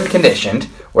 Get him conditioned.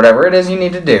 Whatever it is you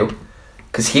need to do,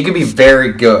 because he could be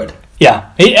very good.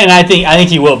 Yeah, and I think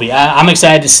he will be. I'm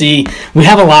excited to see. We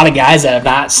have a lot of guys that have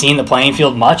not seen the playing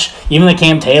field much. Even the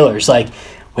Cam Taylors,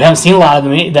 we haven't seen a lot of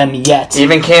them yet.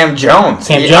 Even Cam Jones.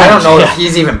 I don't know if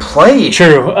he's even played.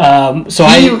 True.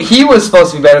 He was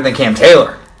supposed to be better than Cam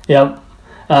Taylor. Yep.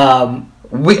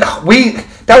 We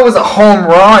that was a home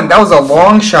run. That was a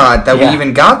long shot that we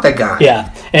even got the guy.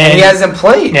 Yeah, and he hasn't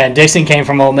played. Yeah, Dixon came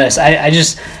from Ole Miss.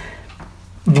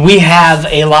 We have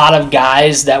a lot of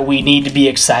guys that we need to be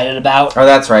excited about. Oh,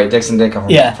 that's right. Dixon did come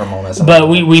from Ole Miss. But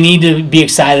we need to be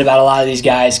excited about a lot of these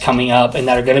guys coming up and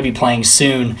that are going to be playing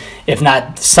soon. If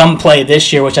not some play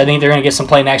this year, which I think they're going to get some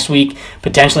play next week,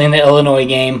 potentially in the Illinois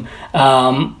game.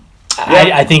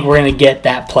 I think we're going to get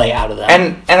that play out of them.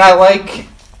 And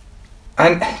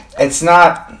it's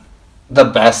not the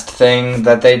best thing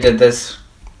that they did this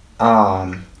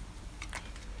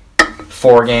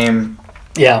 4-game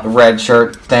red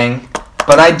shirt thing,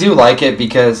 but I do like it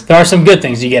because there are some good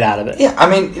things you get out of it. Yeah, I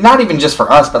mean, not even just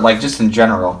for us, but just in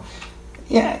general.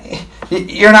 Yeah,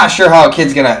 you're not sure how a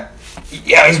kid's gonna.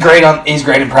 Yeah, he's great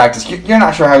in practice. You're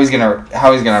not sure how he's gonna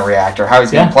react or how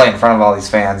he's gonna play in front of all these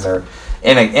fans or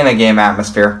in a game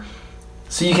atmosphere.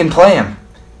 So you can play him,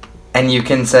 and you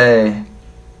can say,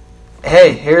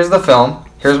 "Hey, here's the film.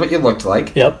 Here's what you looked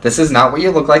like. Yep. This is not what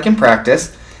you look like in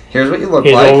practice. Here's what you look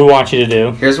like. Here's what we want you to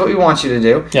do. Here's what we want you to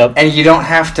do." Yep. And you don't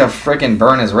have to freaking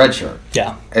burn his red shirt.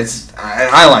 Yeah.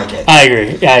 I like it. I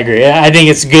agree. I think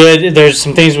it's good. There's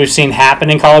some things we've seen happen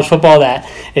in college football that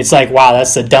it's like, wow,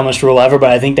 that's the dumbest rule ever. But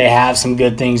I think they have some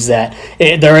good things there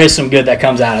is some good that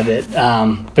comes out of it.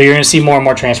 But you're going to see more and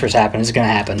more transfers happen. It's going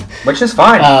to happen. Which is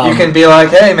fine. You can be like,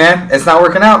 hey, man, it's not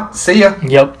working out. See ya.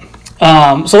 Yep.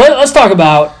 So let's talk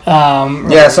about.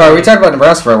 We talked about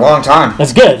Nebraska for a long time.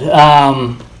 That's good.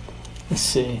 Let's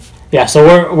see. Yeah,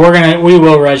 so we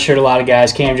will redshirt a lot of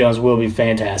guys. Cam Jones will be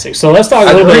fantastic. So let's talk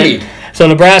a little bit. So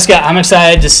Nebraska, I'm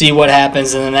excited to see what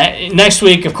happens in the next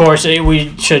week. Of course,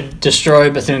 we should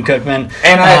destroy Bethune-Cookman,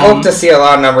 and I hope to see a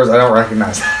lot of numbers I don't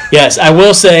recognize. Yes, I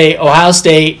will say Ohio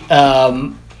State.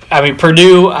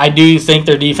 Purdue. I do think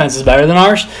their defense is better than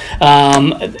ours.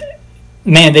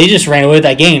 Man, they just ran away with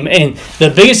that game. And the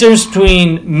biggest difference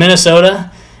between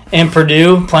Minnesota and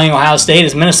Purdue playing Ohio State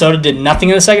is Minnesota did nothing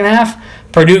in the second half.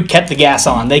 Purdue kept the gas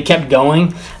on. They kept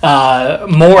going.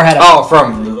 Moore had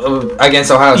against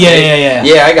Ohio State?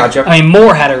 Yeah, I got you.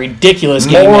 Moore had a ridiculous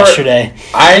game yesterday.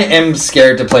 I am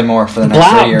scared to play Moore for the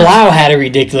next 3 years. Blau had a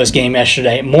ridiculous game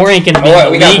yesterday. Moore ain't going to be in the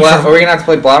league. Are we going to have to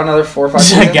play Blau another 4 or 5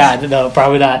 seasons? God, no,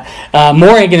 probably not.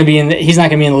 Moore ain't going to be he's not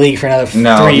going to be in the league for another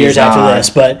 3 years after this.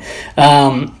 But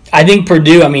I think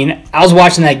Purdue, I was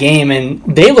watching that game, and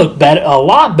they looked a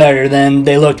lot better than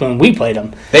they looked when we played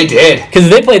them. They did. Because if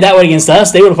they played that way against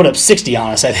us, they would have put up 60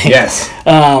 on us, I think. Yes.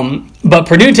 But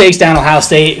Purdue takes down Ohio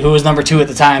State, who was number 2 at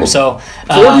the time. So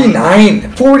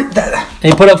 49.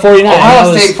 They put up 49.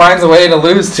 Ohio State finds a way to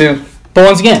lose to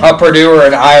once again, Purdue or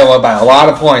in Iowa by a lot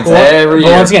of points every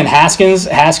year. Once again,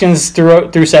 Haskins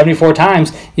threw 74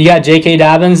 times. You got J.K.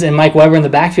 Dobbins and Mike Weber in the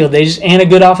backfield. And a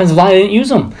good offensive line. They didn't use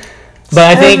them.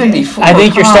 But I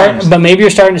think you're starting. But maybe you're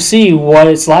starting to see what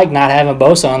it's like not having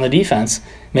Bosa on the defense.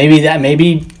 Maybe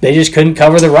they just couldn't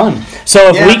cover the run.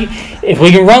 So if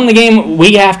we can run the game,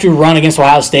 we have to run against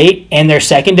Ohio State, and their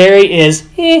secondary is.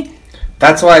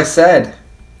 That's why I said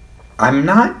I'm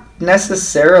not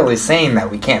necessarily saying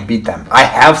that we can't beat them. I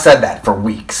have said that for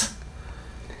weeks.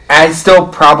 I still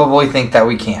probably think that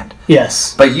we can't.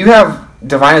 Yes. But you have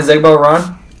Devine Zigbo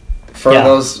run for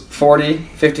those 40,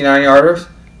 59-yarders.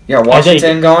 You got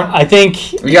Washington going. I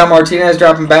think you got Martinez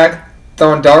dropping back,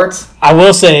 throwing darts. I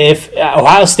will say, if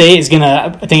Ohio State is going to,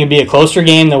 I think it'd be a closer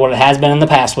game than what it has been in the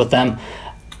past with them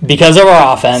because of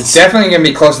our offense. It's definitely going to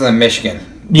be closer than Michigan.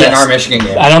 Than our Michigan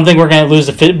game. I don't think we're going to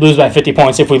lose by 50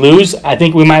 points. If we lose, I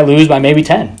think we might lose by maybe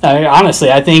 10. Honestly,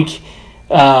 I think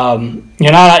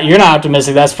you're not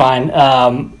optimistic. That's fine.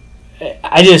 I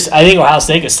think Ohio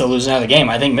State could still lose another game.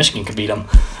 I think Michigan could beat them.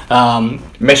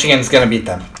 Michigan's going to beat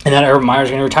them. And then Urban Meyer's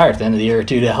going to retire at the end of the year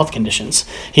due to health conditions.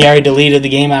 He already deleted the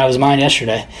game out of his mind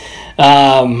yesterday.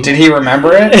 Did he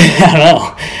remember it? I don't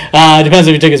know. Depends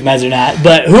if he took his meds or not.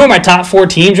 But who are my top 4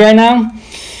 teams right now?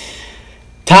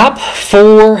 Top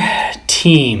 4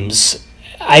 teams,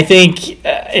 I think,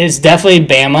 is definitely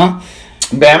Bama.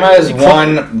 Bama is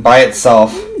one by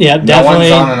itself. Yeah, definitely.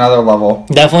 No one's on another level.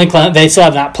 Definitely, they still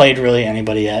have not played really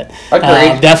anybody yet.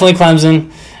 Agreed. Definitely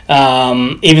Clemson.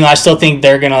 Even though I still think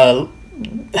they're probably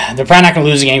not gonna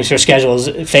lose the game because their schedule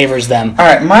favors them. All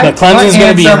right, my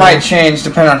answer might change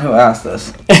depending on who asked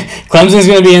this. Clemson's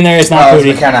gonna be in there. It's not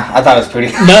Pooty. I thought it was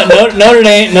Pooty.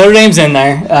 Notre Dame's in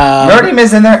there. Notre Dame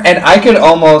is in there, and I could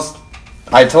almost.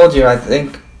 I told you, I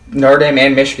think Notre Dame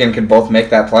and Michigan could both make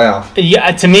that playoff.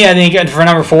 Yeah, to me, I think for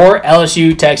number 4,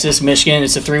 LSU, Texas, Michigan,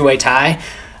 it's a 3-way tie.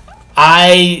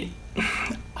 I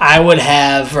would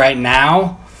have right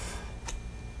now.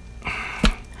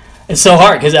 It's so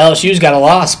hard because LSU's got a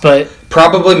loss, but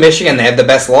probably Michigan. They have the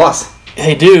best loss.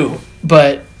 They do,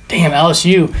 but damn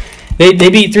LSU, they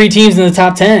beat 3 teams in the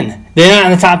top 10. They're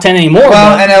not in the top 10 anymore.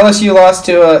 Well, and LSU lost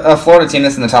to a Florida team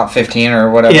that's in the top 15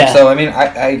 or whatever. Yeah. So I mean,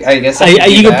 I guess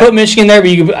you could put Michigan there,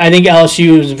 but I think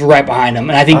LSU is right behind them,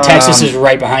 and I think Texas is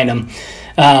right behind them.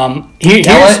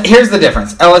 Here's the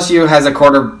difference: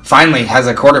 LSU finally has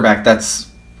a quarterback that's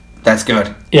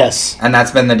good. Yes, and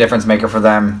that's been the difference maker for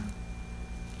them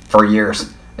for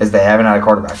years. Is they haven't had a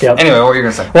quarterback. Yep. Anyway, what were you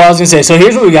gonna say? Well, I was gonna say. So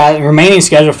here's what we got: remaining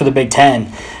schedule for the Big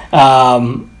Ten.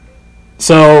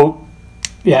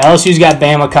 LSU's got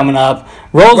Bama coming up.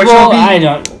 Rose Bowl, I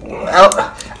don't.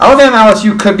 Alabama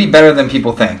LSU could be better than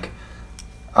people think.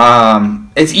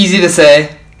 It's easy to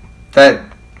say that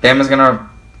Bama's gonna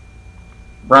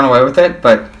run away with it,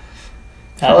 but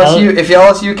if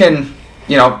LSU can,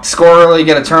 score early,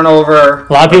 get a turnover.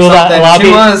 A lot of people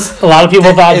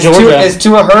thought Georgia. Is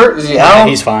Tua hurt? Is he out?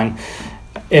 He's fine.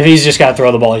 If he's just got to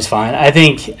throw the ball, he's fine. I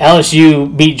think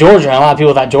LSU beat Georgia, and a lot of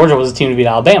people thought Georgia was the team to beat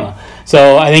Alabama.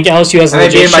 So I think LSU has a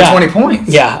legit shot. They beat by 20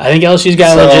 points. Yeah, I think LSU's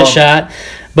got a legit shot.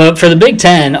 But for the Big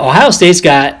Ten, Ohio State's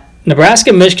got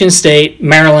Nebraska, Michigan State,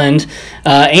 Maryland,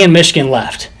 and Michigan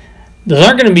left. Those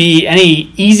aren't going to be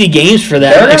any easy games for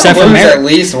them, except for Maryland. At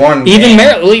least one. Even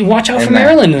Maryland, watch out for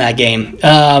Maryland in that game.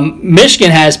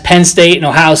 Michigan has Penn State and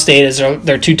Ohio State as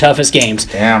their 2 toughest games.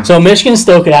 Damn. So Michigan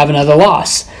still could have another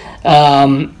loss.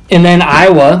 And then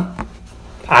Iowa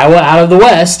out of the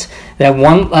West, they have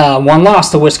one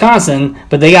loss to Wisconsin,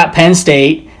 but they got Penn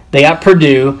State, they got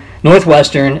Purdue,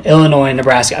 Northwestern, Illinois, and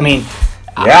Nebraska. I mean,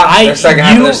 their second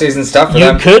half of their season's tough for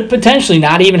them. You could potentially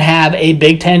not even have a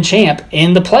Big Ten champ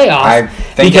in the playoff. I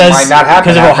think it might not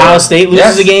happen. Because if Ohio State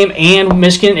loses a game and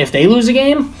Michigan, if they lose a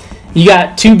game, you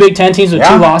got 2 Big Ten teams with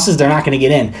 2 losses, they're not going to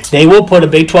get in. They will put a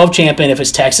Big 12 champ in if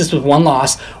it's Texas with 1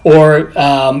 loss, or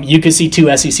you could see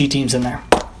 2 SEC teams in there.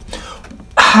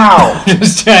 How?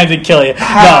 Just trying to kill you.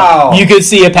 How? No, you could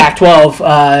see a Pac-12.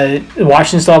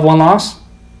 Washington still have 1 loss?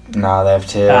 No, they have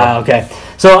 2. Okay.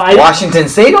 So Washington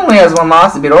State only has 1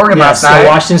 loss. They beat Oregon last night. So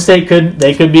Washington State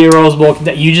could be a Rose Bowl.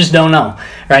 You just don't know.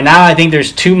 Right now, I think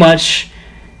there's too much.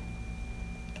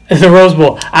 The Rose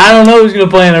Bowl. I don't know who's going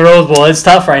to play in the Rose Bowl. It's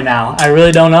tough right now. I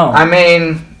really don't know. I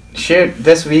mean,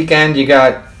 this weekend you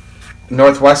got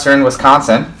Northwestern,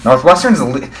 Wisconsin.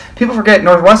 People forget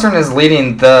Northwestern is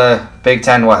leading the Big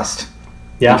Ten West.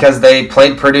 Yeah. Because they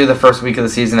played Purdue the first week of the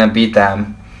season and beat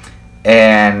them,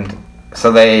 and so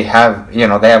they have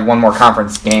one more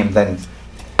conference game than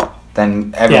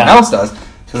everyone else does.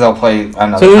 So they'll play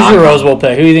another. So who's your Rose Bowl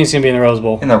pick? Who do you think's gonna be in the Rose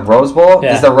Bowl? In the Rose Bowl?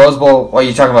 Yeah. Is the Rose Bowl? What are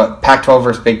you talking about? Pac-12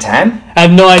 versus Big Ten? I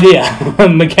have no idea.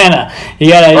 McKenna, you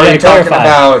gotta clarify. Talking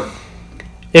about?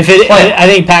 I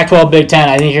think Pac-12, Big Ten.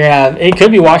 I think you're gonna have. It could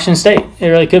be Washington State. It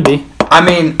really could be. I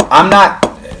mean, I'm not.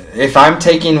 If I'm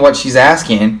taking what she's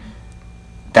asking,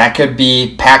 that could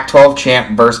be Pac-12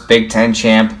 champ versus Big Ten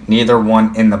champ, neither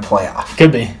one in the playoff.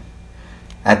 Could be.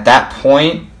 At that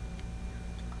point,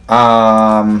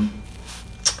 I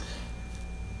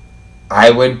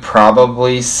would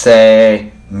probably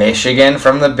say Michigan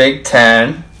from the Big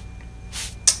Ten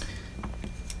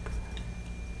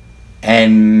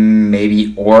and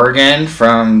maybe Oregon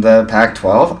from the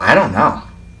Pac-12. I don't know.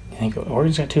 I think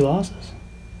Oregon's got 2 losses.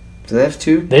 Do they have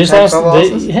 2? They just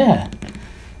lost. Yeah.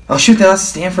 Oh shoot! They lost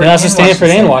to Stanford. They lost to Stanford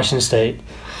and Washington State.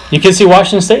 You could see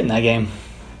Washington State in that game.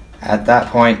 At that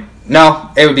point, no,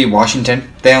 it would be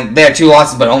Washington. They had 2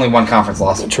 losses, but only 1 conference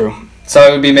loss. True. So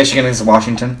it would be Michigan against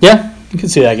Washington. Yeah, you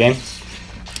could see that game.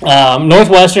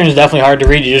 Northwestern is definitely hard to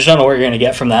read. You just don't know what you're going to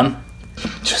get from them.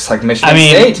 Just like Michigan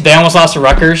State. They almost lost to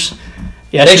Rutgers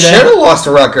yesterday. They should have lost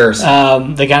to Rutgers. They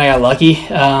kind of got lucky.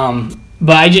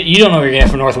 But you don't know what you're getting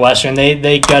from Northwestern.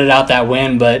 They gutted out that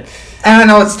win, but... I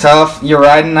know it's tough. You're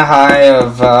riding the high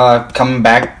of coming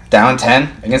back down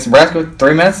 10 against Nebraska with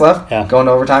 3 minutes left, going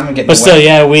to overtime and getting But still,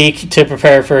 a week to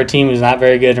prepare for a team who's not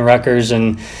very good in Rutgers,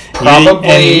 and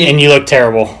probably and you look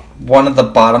terrible. One of the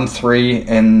bottom 3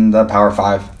 in the Power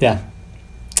 5. Yeah.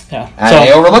 And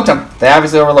they overlooked them. They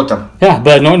obviously overlooked them. Yeah,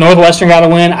 but Northwestern got a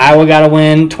win. Iowa got a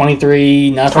win,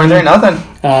 23-0.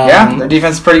 23-0. Their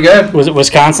defense is pretty good.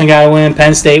 Wisconsin got a win.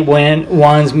 Penn State won.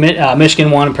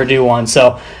 Michigan won and Purdue won.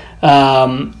 So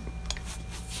I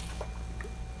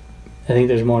think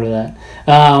there's more to that.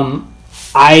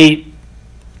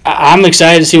 I'm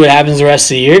excited to see what happens the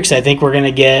rest of the year because I think we're going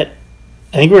to get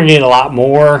a lot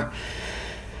more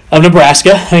of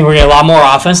Nebraska. I think we're going to get a lot more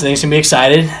offense. I think it's going to be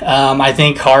excited. I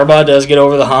think Harbaugh does get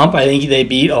over the hump. I think they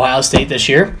beat Ohio State this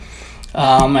year.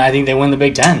 And I think they win the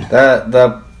Big Ten. I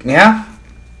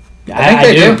think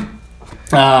they do.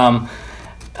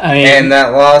 And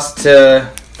that loss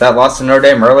to Notre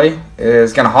Dame early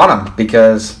is going to haunt them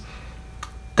because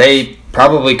they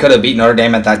probably could have beat Notre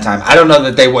Dame at that time. I don't know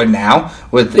that they would now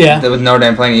with Notre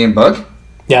Dame playing Ian Book.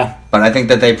 Yeah. But I think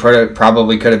that they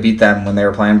probably could have beat them when they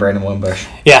were playing Brandon Wimbush.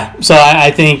 Yeah. So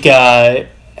I think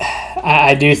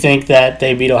I do think that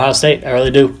they beat Ohio State. I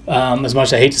really do. As much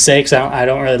as I hate to say it because I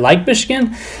don't really like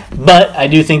Michigan, but I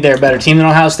do think they're a better team than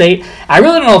Ohio State. I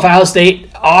really don't know if Ohio State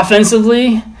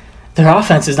offensively, their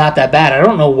offense is not that bad. I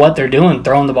don't know what they're doing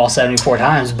throwing the ball 74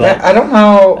 times. But I don't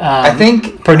know. I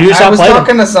think Purdue's I was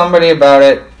talking to somebody about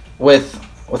it with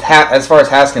as far as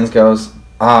Haskins goes.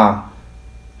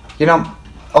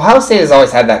 Ohio State has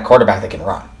always had that quarterback that can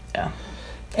run. Yeah.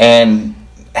 And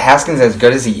Haskins, as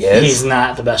good as he is, he's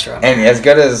not the best runner. And as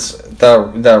good as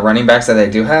the running backs that they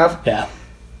do have, yeah.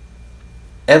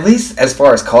 At least as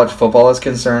far as college football is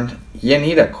concerned, you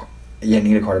need a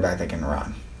quarterback that can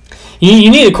run.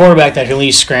 You need a quarterback that can at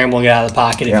least scramble and get out of the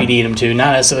pocket if you need him to,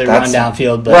 not necessarily run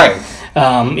downfield. But,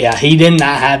 right. He did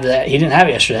not have that. He didn't have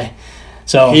it yesterday.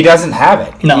 So he doesn't have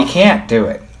it. No. He can't do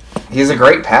it. He's a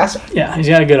great passer. Yeah, he's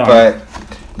got a good arm. But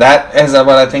that is what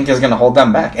I think is going to hold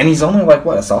them back. And he's only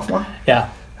a sophomore? Yeah.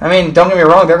 I mean, don't get me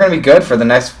wrong. They're going to be good for the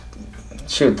next...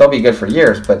 Shoot, they'll be good for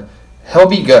years, but he'll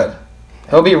be good.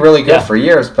 He'll be really good for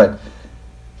years, but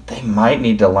they might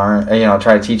need to learn,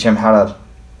 try to teach him how to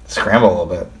scramble a little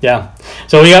bit. Yeah.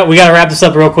 So we got to wrap this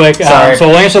up real quick. So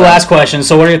we'll answer the last question.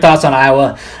 So what are your thoughts on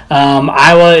Iowa?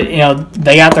 Iowa,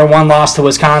 they got their one loss to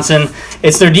Wisconsin.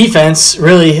 It's their defense,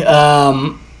 really.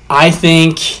 I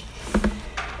think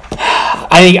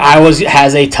Iowa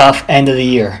has a tough end of the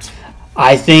year.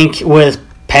 I think with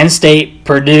Penn State,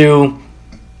 Purdue,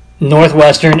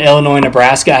 Northwestern, Illinois,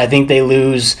 Nebraska, I think they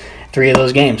lose 3 of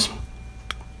those games.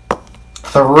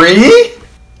 3?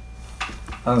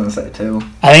 I was going to say 2.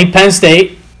 I think Penn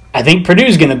State. I think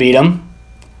Purdue's going to beat them.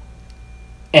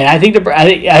 And I think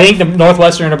the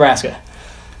Northwestern and Nebraska.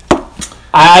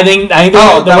 I think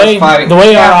the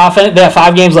way our offense, they have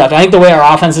 5 games left. I think the way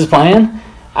our offense is playing,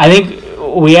 I think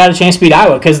we had a chance to beat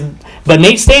Iowa but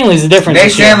Nate Stanley is the difference.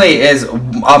 Nate Stanley is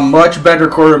a much better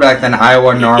quarterback than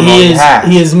Iowa normally has.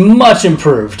 He is much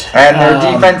improved. And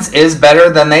their defense is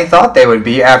better than they thought they would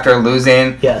be after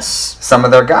losing some of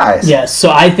their guys. Yes,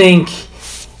 so I think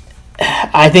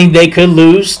they could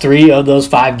lose 3 of those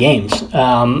 5 games.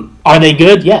 Are they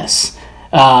good? Yes.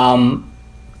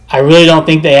 I really don't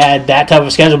think they had that type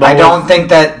of schedule. I don't think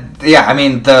that. Yeah, I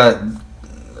mean the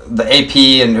AP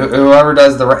and whoever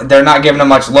does they're not giving them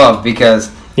much love because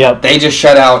they just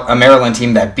shut out a Maryland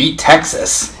team that beat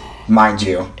Texas, mind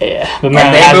you. Yeah, but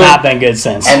Maryland has not been good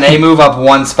since. And they move up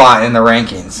 1 spot in the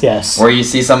rankings. Yes. Where you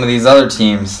see some of these other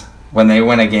teams when they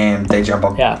win a game, they jump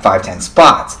up 5-10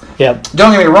 spots. Yep.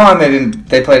 Don't get me wrong,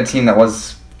 they played a team that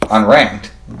was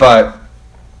unranked, but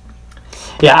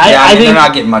Yeah, I think they're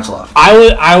not getting much love.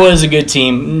 Iowa is a good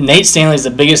team. Nate Stanley's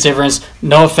the biggest difference.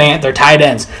 Noah Fant, they're tight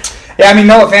ends. Yeah, I mean,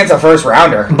 Noah Fant's a first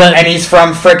rounder, and he's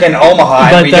from frickin'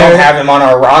 Omaha, and we don't have him on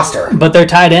our roster. But their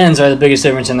tight ends are the biggest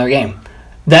difference in their game.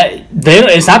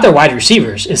 It's not their wide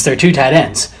receivers; it's their two tight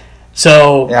ends.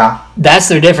 So that's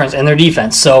their difference and their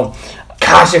defense. So,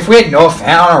 gosh, if we had Noah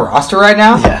Fant on our roster right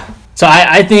now, So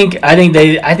I think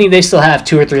they still have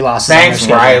 2 or 3 losses. Thanks, on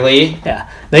their schedule. Riley. Yeah,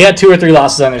 they got 2 or 3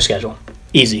 losses on their schedule.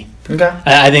 Easy. Okay.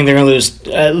 I think they're going to lose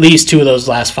at least 2 of those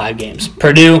last 5 games.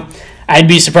 Purdue, I'd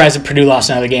be surprised if Purdue lost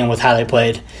another game with how they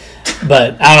played.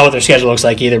 But I don't know what their schedule looks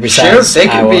like either. Besides, they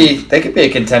could be a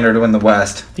contender to win the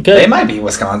West. They might be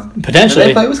Wisconsin. Potentially. Did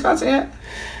they play Wisconsin yet?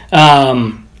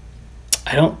 I'll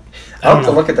have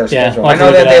to look at their schedule. I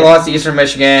know that they lost to Eastern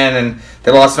Michigan and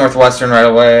they lost Northwestern right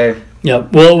away.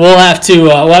 Yep. We'll have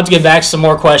to get back to some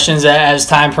more questions as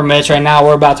time permits. Right now,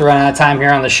 we're about to run out of time here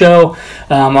on the show.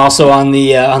 Also on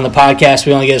the podcast,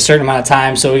 we only get a certain amount of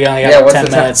time, so we only got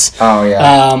 10 minutes. Oh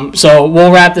yeah. So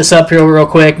we'll wrap this up here real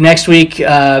quick. Next week,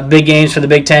 big games for the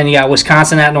Big Ten. You got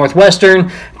Wisconsin at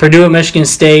Northwestern, Purdue at Michigan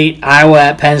State, Iowa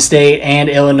at Penn State, and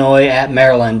Illinois at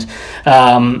Maryland.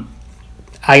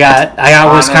 I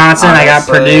got Wisconsin, I got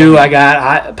Purdue, I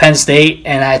got Penn State,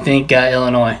 and I think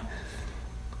Illinois.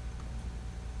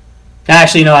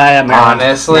 Actually, no, I have Maryland.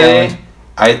 Honestly, Maryland.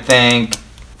 I think...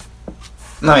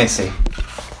 Let me see.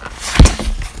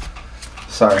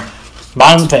 Sorry.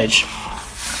 Bottom of the page.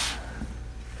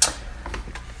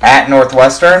 At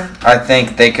Northwestern, I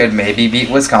think they could maybe beat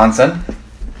Wisconsin.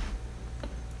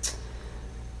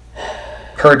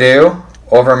 Purdue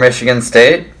over Michigan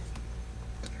State.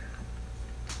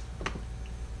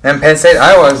 And Penn State,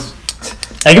 Iowa's...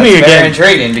 That could be a good game.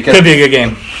 Intriguing because could be a good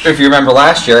game. If you remember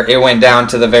last year, it went down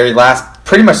to the very last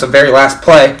play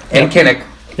in Kinnick.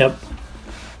 Yep.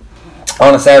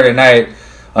 On a Saturday night,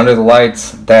 under the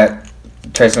lights, that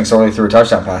Trace McSorley threw a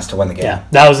touchdown pass to win the game. Yeah,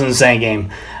 that was an insane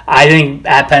game. I think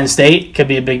at Penn State could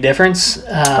be a big difference.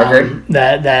 Agreed.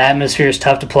 That atmosphere is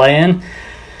tough to play in.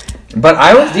 But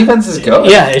Iowa's defense is good.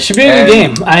 Yeah, it should be a good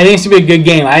game. I think it's going to be a good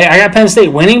game. I got Penn State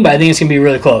winning, but I think it's going to be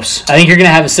really close. I think you're going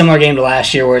to have a similar game to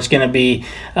last year where it's going to be,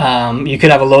 you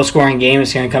could have a low-scoring game.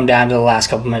 It's going to come down to the last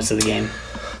couple minutes of the game.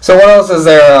 So what else is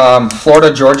there?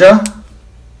 Florida, Georgia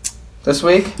this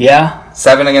week? Yeah.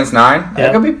 7-9. Yep.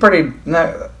 That could be pretty...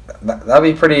 That'd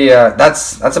be pretty...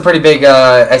 That's a pretty big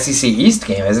SEC East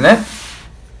game, isn't it?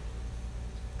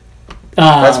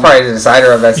 That's probably the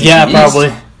decider of SEC East. Yeah,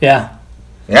 probably. Yeah.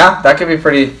 Yeah, that could be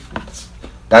pretty...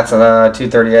 That's a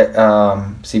 2:30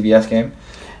 CBS game.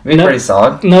 It'd be pretty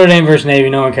solid. Notre Dame versus Navy.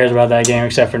 No one cares about that game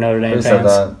except for Notre Dame fans. Said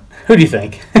that? Who do you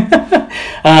think?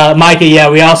 Micah, yeah,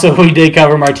 we did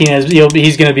cover Martinez.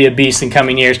 He's going to be a beast in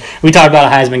coming years. We talked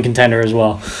about a Heisman contender as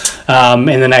well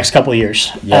in the next couple of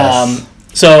years. Yes.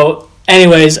 So,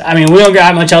 anyways, I mean, we don't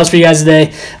got much else for you guys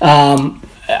today.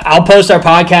 I'll post our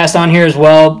podcast on here as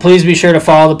well. Please be sure to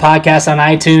follow the podcast on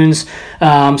iTunes,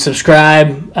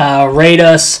 subscribe, rate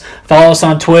us, follow us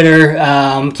on Twitter,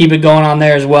 keep it going on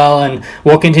there as well, and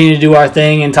we'll continue to do our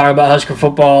thing and talk about Husker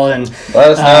football. And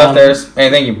let us know if there's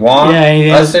anything you want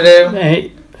us to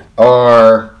do,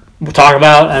 or we'll talk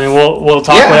about. I mean, we'll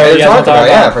talk whatever you guys want to talk about.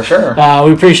 Yeah, for sure.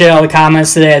 We appreciate all the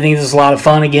comments today. I think this is a lot of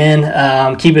fun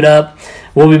again. Keep it up.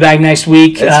 We'll be back next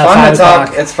week. It's fun to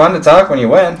talk. It's fun to talk when you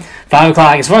win. 5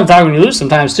 o'clock. It's fun to talk when you lose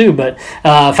sometimes too, but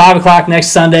 5 o'clock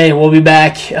next Sunday, we'll be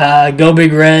back. Go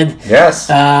Big Red. Yes.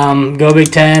 Go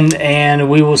Big Ten, and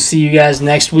we will see you guys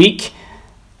next week.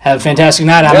 Have a fantastic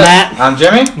night. I'm Matt. I'm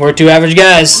Jimmy. We're 2 average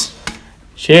guys.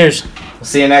 Cheers. We'll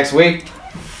see you next week.